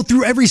knife would go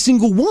through every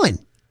single one.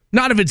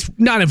 Not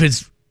if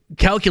it's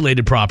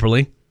calculated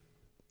properly.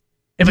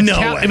 If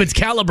it's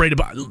calibrated...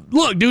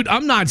 Look, dude,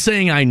 I'm not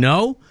saying I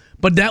know...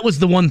 But that was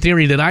the one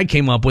theory that I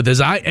came up with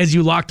as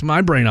you locked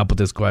my brain up with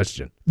this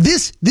question.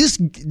 This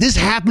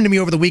happened to me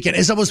over the weekend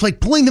as I was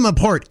pulling them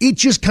apart. It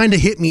just kind of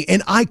hit me,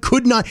 and I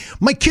could not.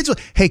 My kids were,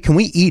 hey, can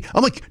we eat?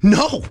 I'm like,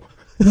 no.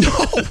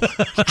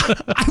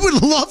 I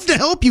would love to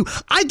help you.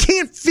 I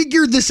can't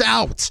figure this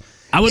out.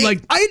 I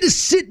had to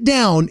sit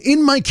down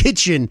in my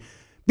kitchen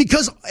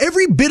because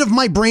every bit of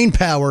my brain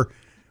power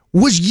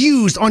was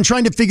used on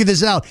trying to figure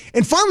this out.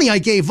 And finally, I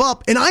gave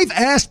up, and I've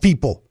asked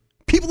people.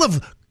 People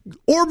have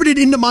orbited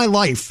into my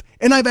life,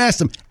 and I've asked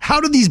them,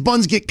 how do these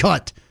buns get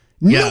cut?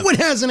 No one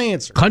has an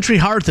answer. Country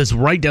Hearth is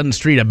right down the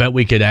street. I bet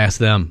we could ask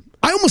them.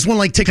 I almost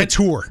want to take a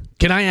tour.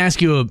 Can I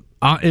ask you,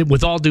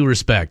 with all due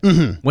respect,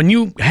 when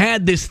you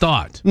had this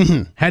thought,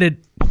 had it...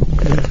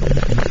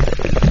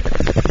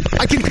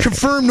 I can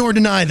confirm nor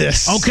deny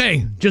this.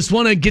 Okay, just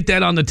want to get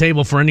that on the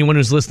table for anyone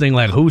who's listening,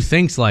 like, who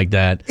thinks like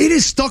that? It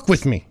is stuck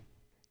with me.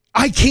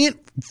 I can't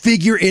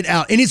figure it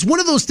out. And it's one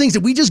of those things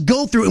that we just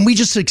go through and we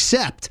just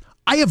accept.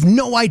 I have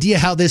no idea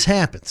how this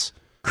happens.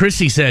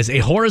 Chrissy says, a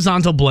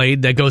horizontal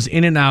blade that goes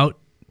in and out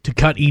to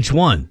cut each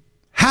one.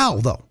 How,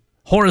 though?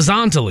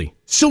 Horizontally.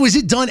 So is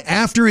it done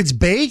after it's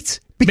baked?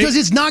 Because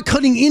it's not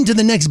cutting into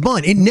the next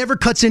bun. It never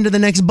cuts into the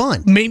next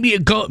bun. Maybe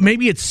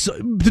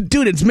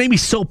it's maybe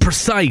so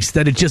precise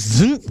that it just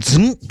zoom,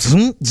 zoom,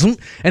 zoom, zoom,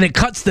 and it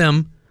cuts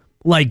them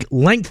like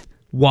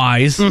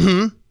lengthwise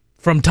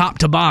from top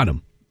to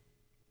bottom.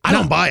 I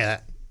don't buy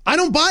that. I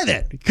don't buy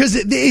that because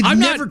it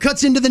never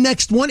cuts into the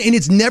next one, and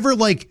it's never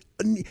like.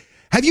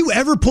 Have you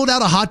ever pulled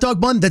out a hot dog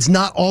bun that's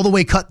not all the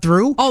way cut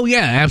through? Oh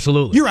yeah,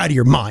 absolutely. You're out of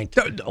your mind.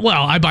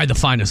 Well, I buy the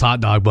finest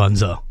hot dog buns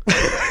though.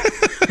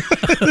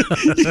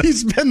 You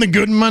spend the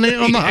good money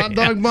on the hot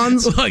dog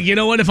buns? Look, you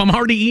know what? If I'm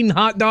already eating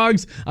hot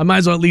dogs, I might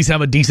as well at least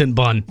have a decent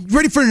bun.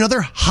 Ready for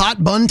another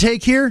hot bun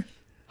take here?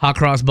 Hot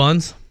cross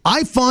buns?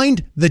 I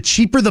find the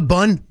cheaper the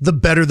bun, the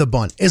better the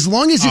bun. As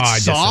long as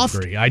it's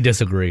soft. I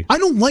disagree. I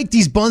don't like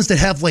these buns that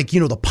have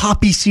the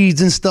poppy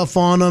seeds and stuff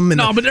on them and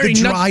the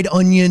dried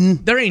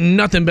onion. There ain't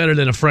nothing better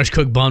than a fresh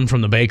cooked bun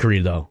from the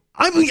bakery, though.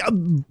 I mean,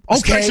 okay.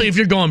 Especially if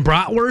you're going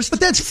bratwurst. But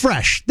that's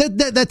fresh.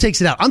 That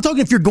takes it out. I'm talking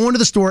if you're going to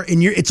the store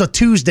and it's a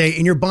Tuesday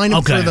and you're buying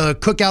it for the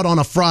cookout on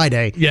a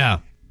Friday. Yeah.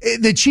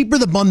 The cheaper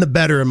the bun, the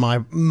better in my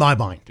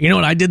mind. You know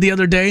what I did the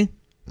other day?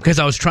 Because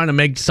I was trying to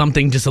make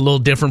something just a little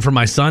different for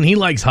my son. He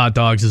likes hot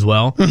dogs as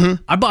well.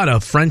 I bought a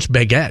French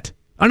baguette.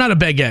 Or not a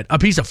baguette, a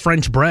piece of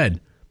French bread.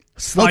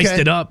 Sliced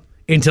it up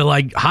into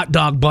like hot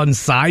dog bun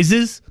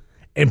sizes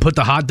and put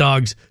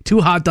the two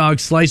hot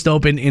dogs sliced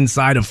open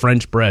inside of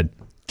French bread.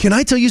 Can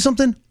I tell you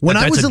something? When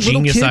I was a little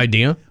genius kid,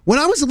 idea. When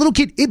I was a little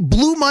kid, it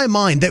blew my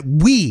mind that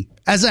we,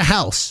 as a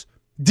house,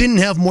 didn't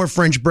have more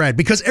French bread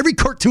because every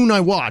cartoon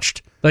I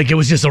watched, like it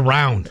was just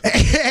around.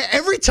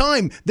 Every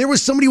time there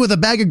was somebody with a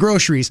bag of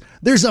groceries,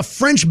 there's a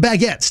French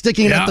baguette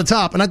sticking at the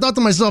top, and I thought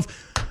to myself,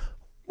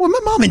 well, my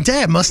mom and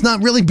dad must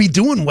not really be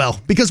doing well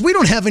because we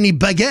don't have any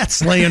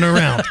baguettes laying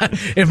around.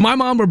 If my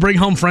mom would bring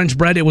home French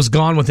bread, it was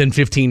gone within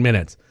 15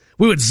 minutes.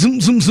 We would zoom,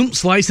 zoom, zoom,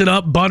 slice it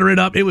up, butter it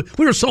up. We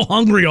were so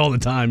hungry all the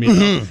time. You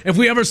know? If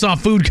we ever saw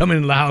food come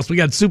into the house, we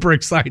got super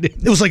excited.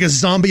 It was like a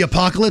zombie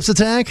apocalypse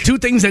attack. Two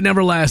things that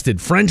never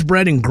lasted: French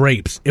bread and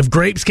grapes. If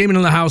grapes came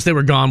into the house, they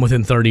were gone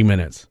within 30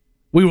 minutes.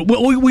 We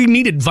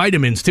needed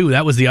vitamins too.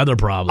 That was the other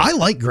problem. I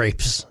like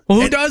grapes.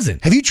 Well, who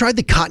doesn't? Have you tried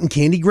the cotton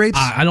candy grapes?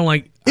 I don't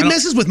like. It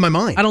messes with my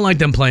mind. I don't like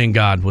them playing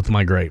God with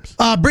my grapes.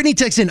 Brittany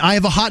texts in, I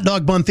have a hot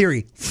dog bun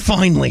theory.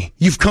 Finally,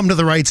 you've come to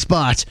the right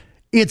spot.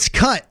 It's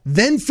cut,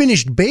 then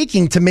finished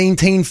baking to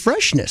maintain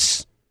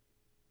freshness.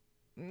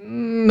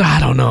 I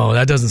don't know.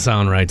 That doesn't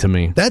sound right to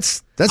me.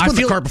 That's putting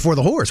the cart before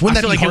the horse.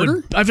 Wouldn't that be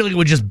harder? I feel like it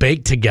would just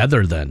bake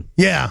together then.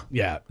 Yeah.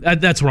 Yeah.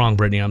 That's wrong,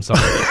 Brittany. I'm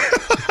sorry.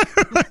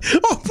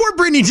 Oh, poor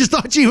Brittany just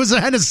thought she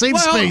had a safe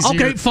space. Okay,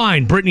 here.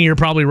 Fine. Brittany, you're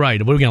probably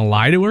right. What, are we going to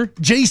lie to her?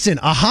 Jason,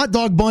 a hot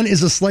dog bun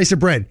is a slice of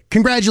bread.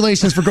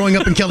 Congratulations for growing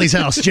up in Kelly's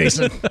house,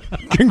 Jason.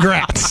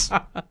 Congrats.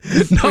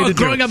 No,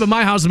 growing up in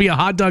my house to be a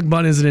hot dog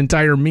bun is an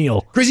entire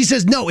meal. Chrissy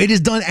says, no, it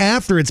is done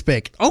after it's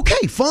baked.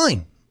 Okay,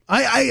 fine.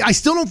 I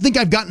still don't think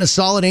I've gotten a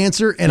solid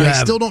answer, and I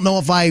still don't know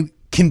if I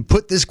can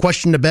put this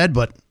question to bed,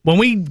 but when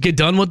we get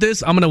done with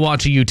this, I'm going to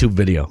watch a YouTube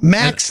video.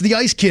 Max, the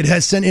Ice Kid,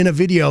 has sent in a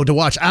video to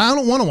watch. I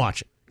don't want to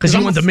watch it. Because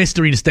you want the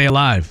mystery to stay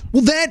alive.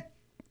 Well,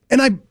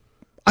 and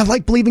I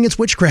like believing it's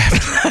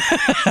witchcraft.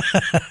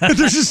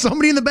 There's just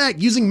somebody in the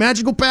back using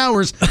magical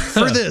powers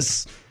for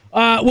this.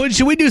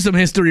 Should we do some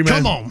history,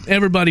 man? Come on.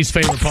 Everybody's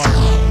favorite part.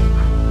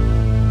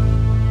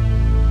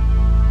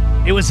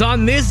 It was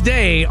on this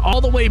day,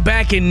 all the way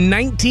back in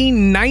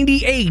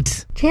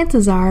 1998.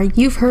 Chances are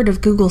you've heard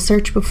of Google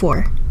Search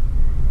before.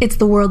 It's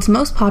the world's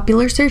most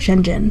popular search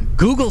engine.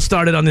 Google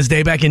started on this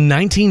day back in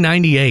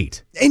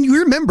 1998. And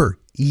you remember,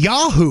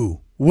 Yahoo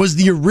was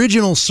the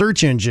original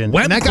search engine.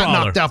 Web and that crawler.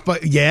 got knocked out,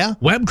 but yeah.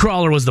 Web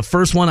crawler was the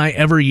first one I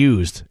ever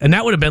used. And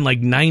that would have been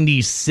like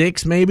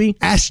 96, maybe.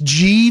 Ask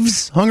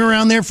Jeeves hung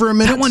around there for a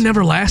minute. That one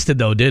never lasted,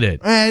 though, did it?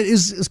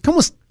 It's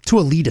almost too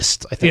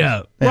elitist, I think.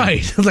 Yeah.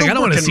 Right. Like, I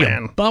don't want to see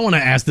him. But I want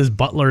to ask this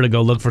butler to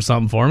go look for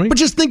something for me. But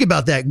just think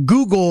about that.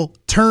 Google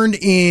turned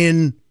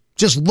in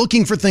just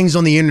looking for things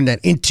on the internet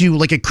into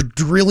like a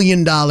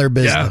quadrillion-dollar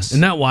business. Yeah.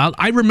 Isn't that wild?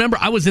 I remember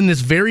I was in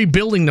this very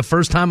building the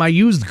first time I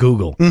used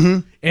Google.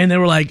 Mm-hmm. And they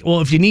were like,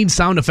 well, if you need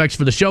sound effects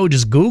for the show,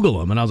 just Google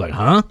them. And I was like,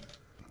 huh?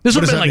 This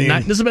would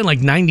have been like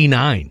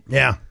 99.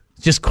 Yeah.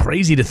 It's just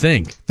crazy to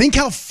think. Think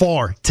how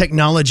far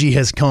technology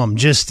has come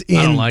just in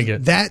I don't like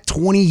it. That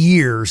 20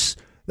 years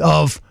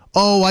of,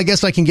 I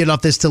guess I can get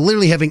off this, to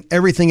literally having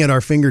everything at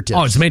our fingertips.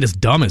 Oh, it's made us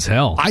dumb as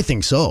hell. I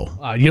think so.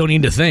 You don't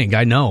need to think.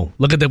 I know.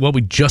 Look at what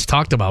we just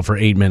talked about for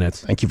 8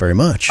 minutes. Thank you very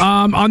much.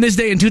 On this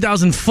day in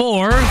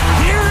 2004,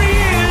 here he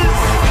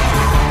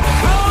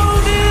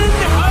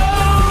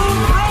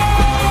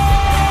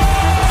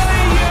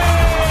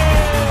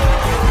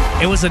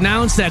It was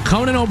announced that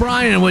Conan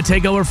O'Brien would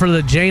take over for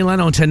the Jay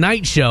Leno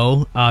Tonight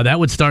Show. That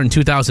would start in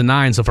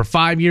 2009. So for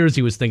 5 years,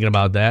 he was thinking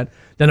about that.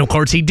 Then, of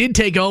course, he did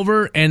take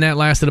over, and that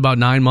lasted about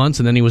 9 months,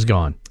 and then he was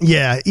gone.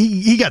 Yeah,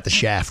 he got the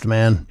shaft,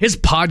 man. His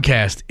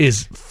podcast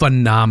is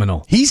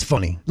phenomenal. He's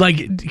funny.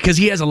 Like, because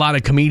he has a lot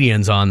of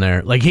comedians on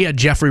there. Like, he had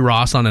Jeffrey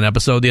Ross on an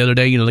episode the other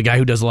day, the guy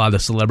who does a lot of the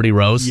celebrity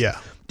roasts. Yeah.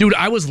 Dude,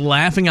 I was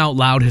laughing out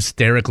loud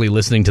hysterically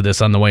listening to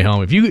this on the way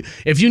home. If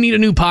you need a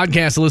new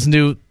podcast to listen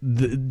to,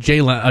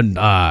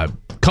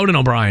 Conan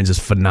O'Brien's is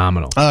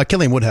phenomenal.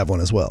 Killian would have one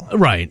as well.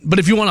 Right. But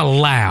if you want to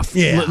laugh,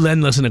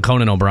 then listen to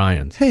Conan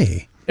O'Brien's.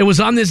 Hey. It was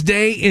on this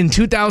day in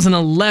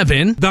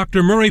 2011.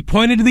 Dr. Murray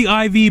pointed to the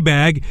IV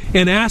bag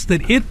and asked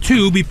that it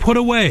too be put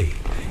away.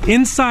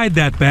 Inside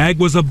that bag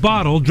was a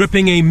bottle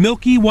dripping a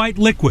milky white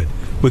liquid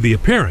with the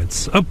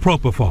appearance of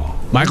propofol.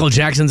 Michael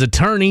Jackson's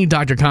attorney,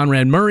 Dr.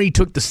 Conrad Murray,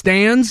 took the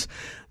stands.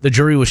 The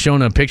jury was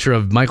shown a picture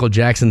of Michael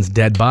Jackson's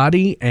dead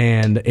body,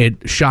 and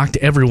it shocked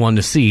everyone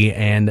to see,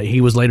 and he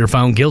was later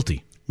found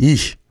guilty.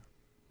 Yeesh.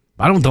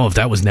 I don't know if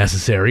that was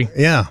necessary.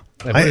 Yeah.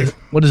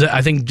 What is it?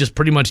 I think just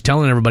pretty much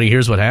telling everybody,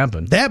 here's what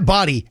happened. That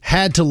body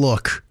had to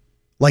look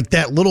like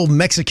that little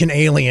Mexican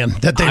alien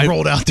that they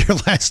rolled out there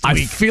last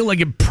week. I feel like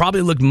it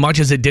probably looked much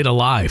as it did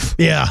alive.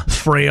 Yeah.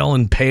 Frail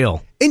and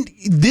pale. And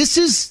this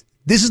is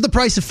the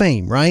price of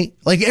fame, right?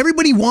 Like,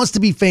 everybody wants to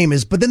be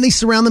famous, but then they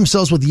surround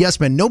themselves with yes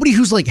men. Nobody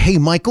who's like, hey,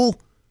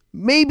 Michael,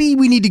 maybe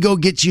we need to go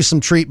get you some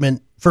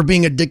treatment for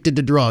being addicted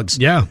to drugs.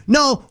 Yeah.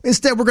 No,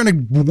 instead we're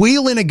going to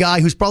wheel in a guy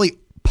who's probably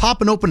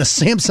popping open a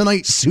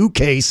Samsonite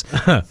suitcase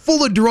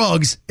full of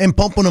drugs and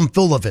pumping them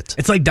full of it.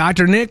 It's like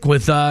Dr. Nick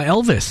with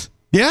Elvis.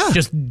 Yeah.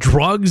 Just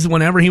drugs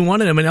whenever he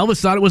wanted them. And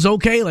Elvis thought it was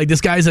okay. Like,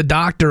 this guy's a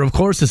doctor. Of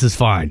course this is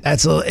fine.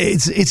 It's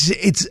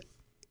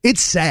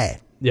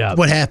sad. Yeah.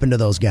 What happened to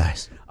those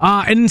guys?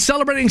 And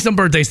celebrating some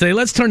birthdays today.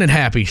 Let's turn it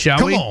happy,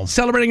 shall we? Come on.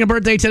 Celebrating a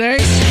birthday today.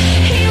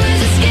 He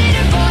was a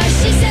skater boy.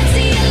 She said,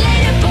 see you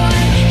later, boy.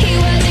 He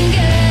wasn't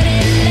good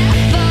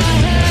enough for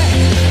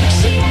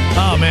her. She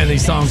had Oh, man,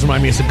 these songs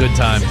remind me of some good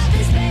times.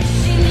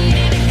 she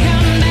needed to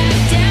come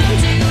back down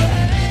to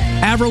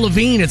her. Avril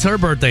Lavigne, it's her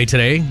birthday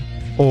today.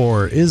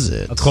 Or is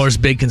it? Of course,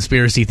 big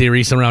conspiracy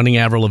theory surrounding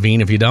Avril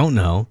Lavigne, if you don't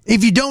know.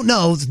 If you don't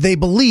know, they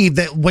believe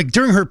that, like,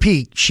 during her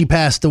peak, she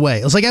passed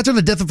away. It was like after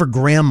the death of her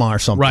grandma or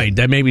something. Right,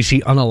 that maybe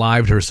she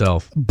unalived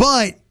herself.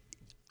 But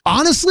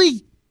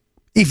honestly,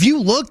 if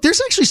you look,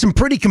 there's actually some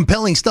pretty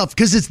compelling stuff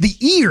because it's the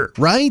ear,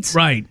 right?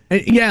 Right.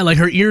 Yeah, like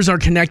her ears are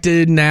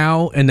connected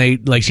now, and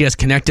she has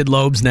connected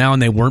lobes now,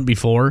 and they weren't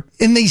before.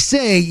 And they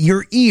say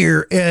your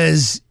ear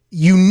is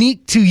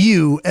unique to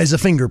you as a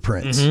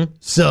fingerprint. Mm-hmm.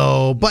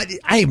 So, but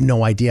I have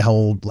no idea how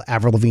old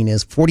Avril Lavigne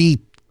is.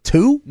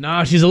 42?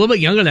 No, she's a little bit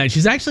younger than that.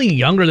 She's actually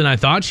younger than I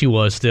thought she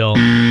was still.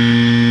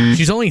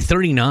 She's only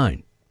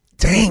 39.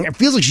 Dang, it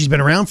feels like she's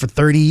been around for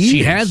 30 years.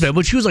 She has been,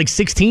 but she was like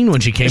 16 when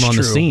she came on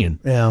the scene.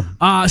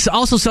 Yeah. So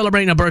also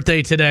celebrating a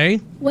birthday today.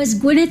 Was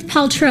Gwyneth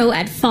Paltrow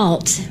at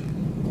fault?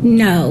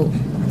 No.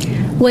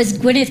 Was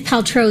Gwyneth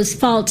Paltrow's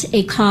fault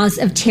a cause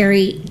of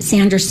Terry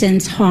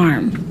Sanderson's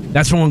harm?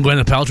 That's from when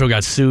Gwyneth Paltrow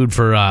got sued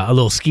for a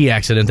little ski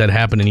accident that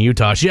happened in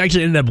Utah. She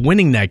actually ended up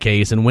winning that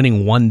case and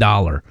winning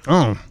 $1.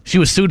 Oh. She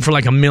was sued for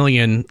like $1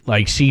 million.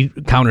 Like, she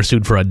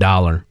countersued for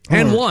 $1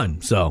 and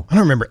won. So I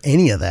don't remember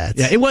any of that.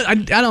 Yeah, it was. I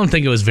don't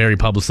think it was very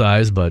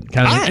publicized, but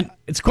kind of.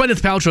 It's Gwyneth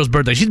Paltrow's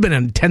birthday. She's been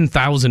in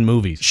 10,000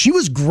 movies. She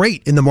was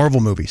great in the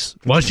Marvel movies.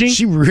 Was she?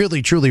 She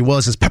really, truly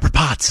was as Pepper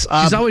Potts.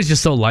 She's always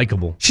just so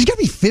likable. She's got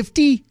to be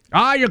 50.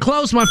 You're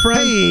close, my friend.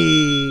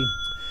 Hey.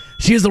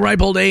 She is the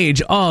ripe old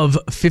age of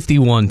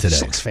 51 today.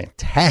 She looks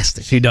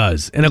fantastic. She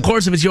does. And of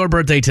course, if it's your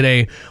birthday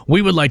today,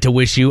 we would like to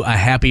wish you a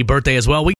happy birthday as well.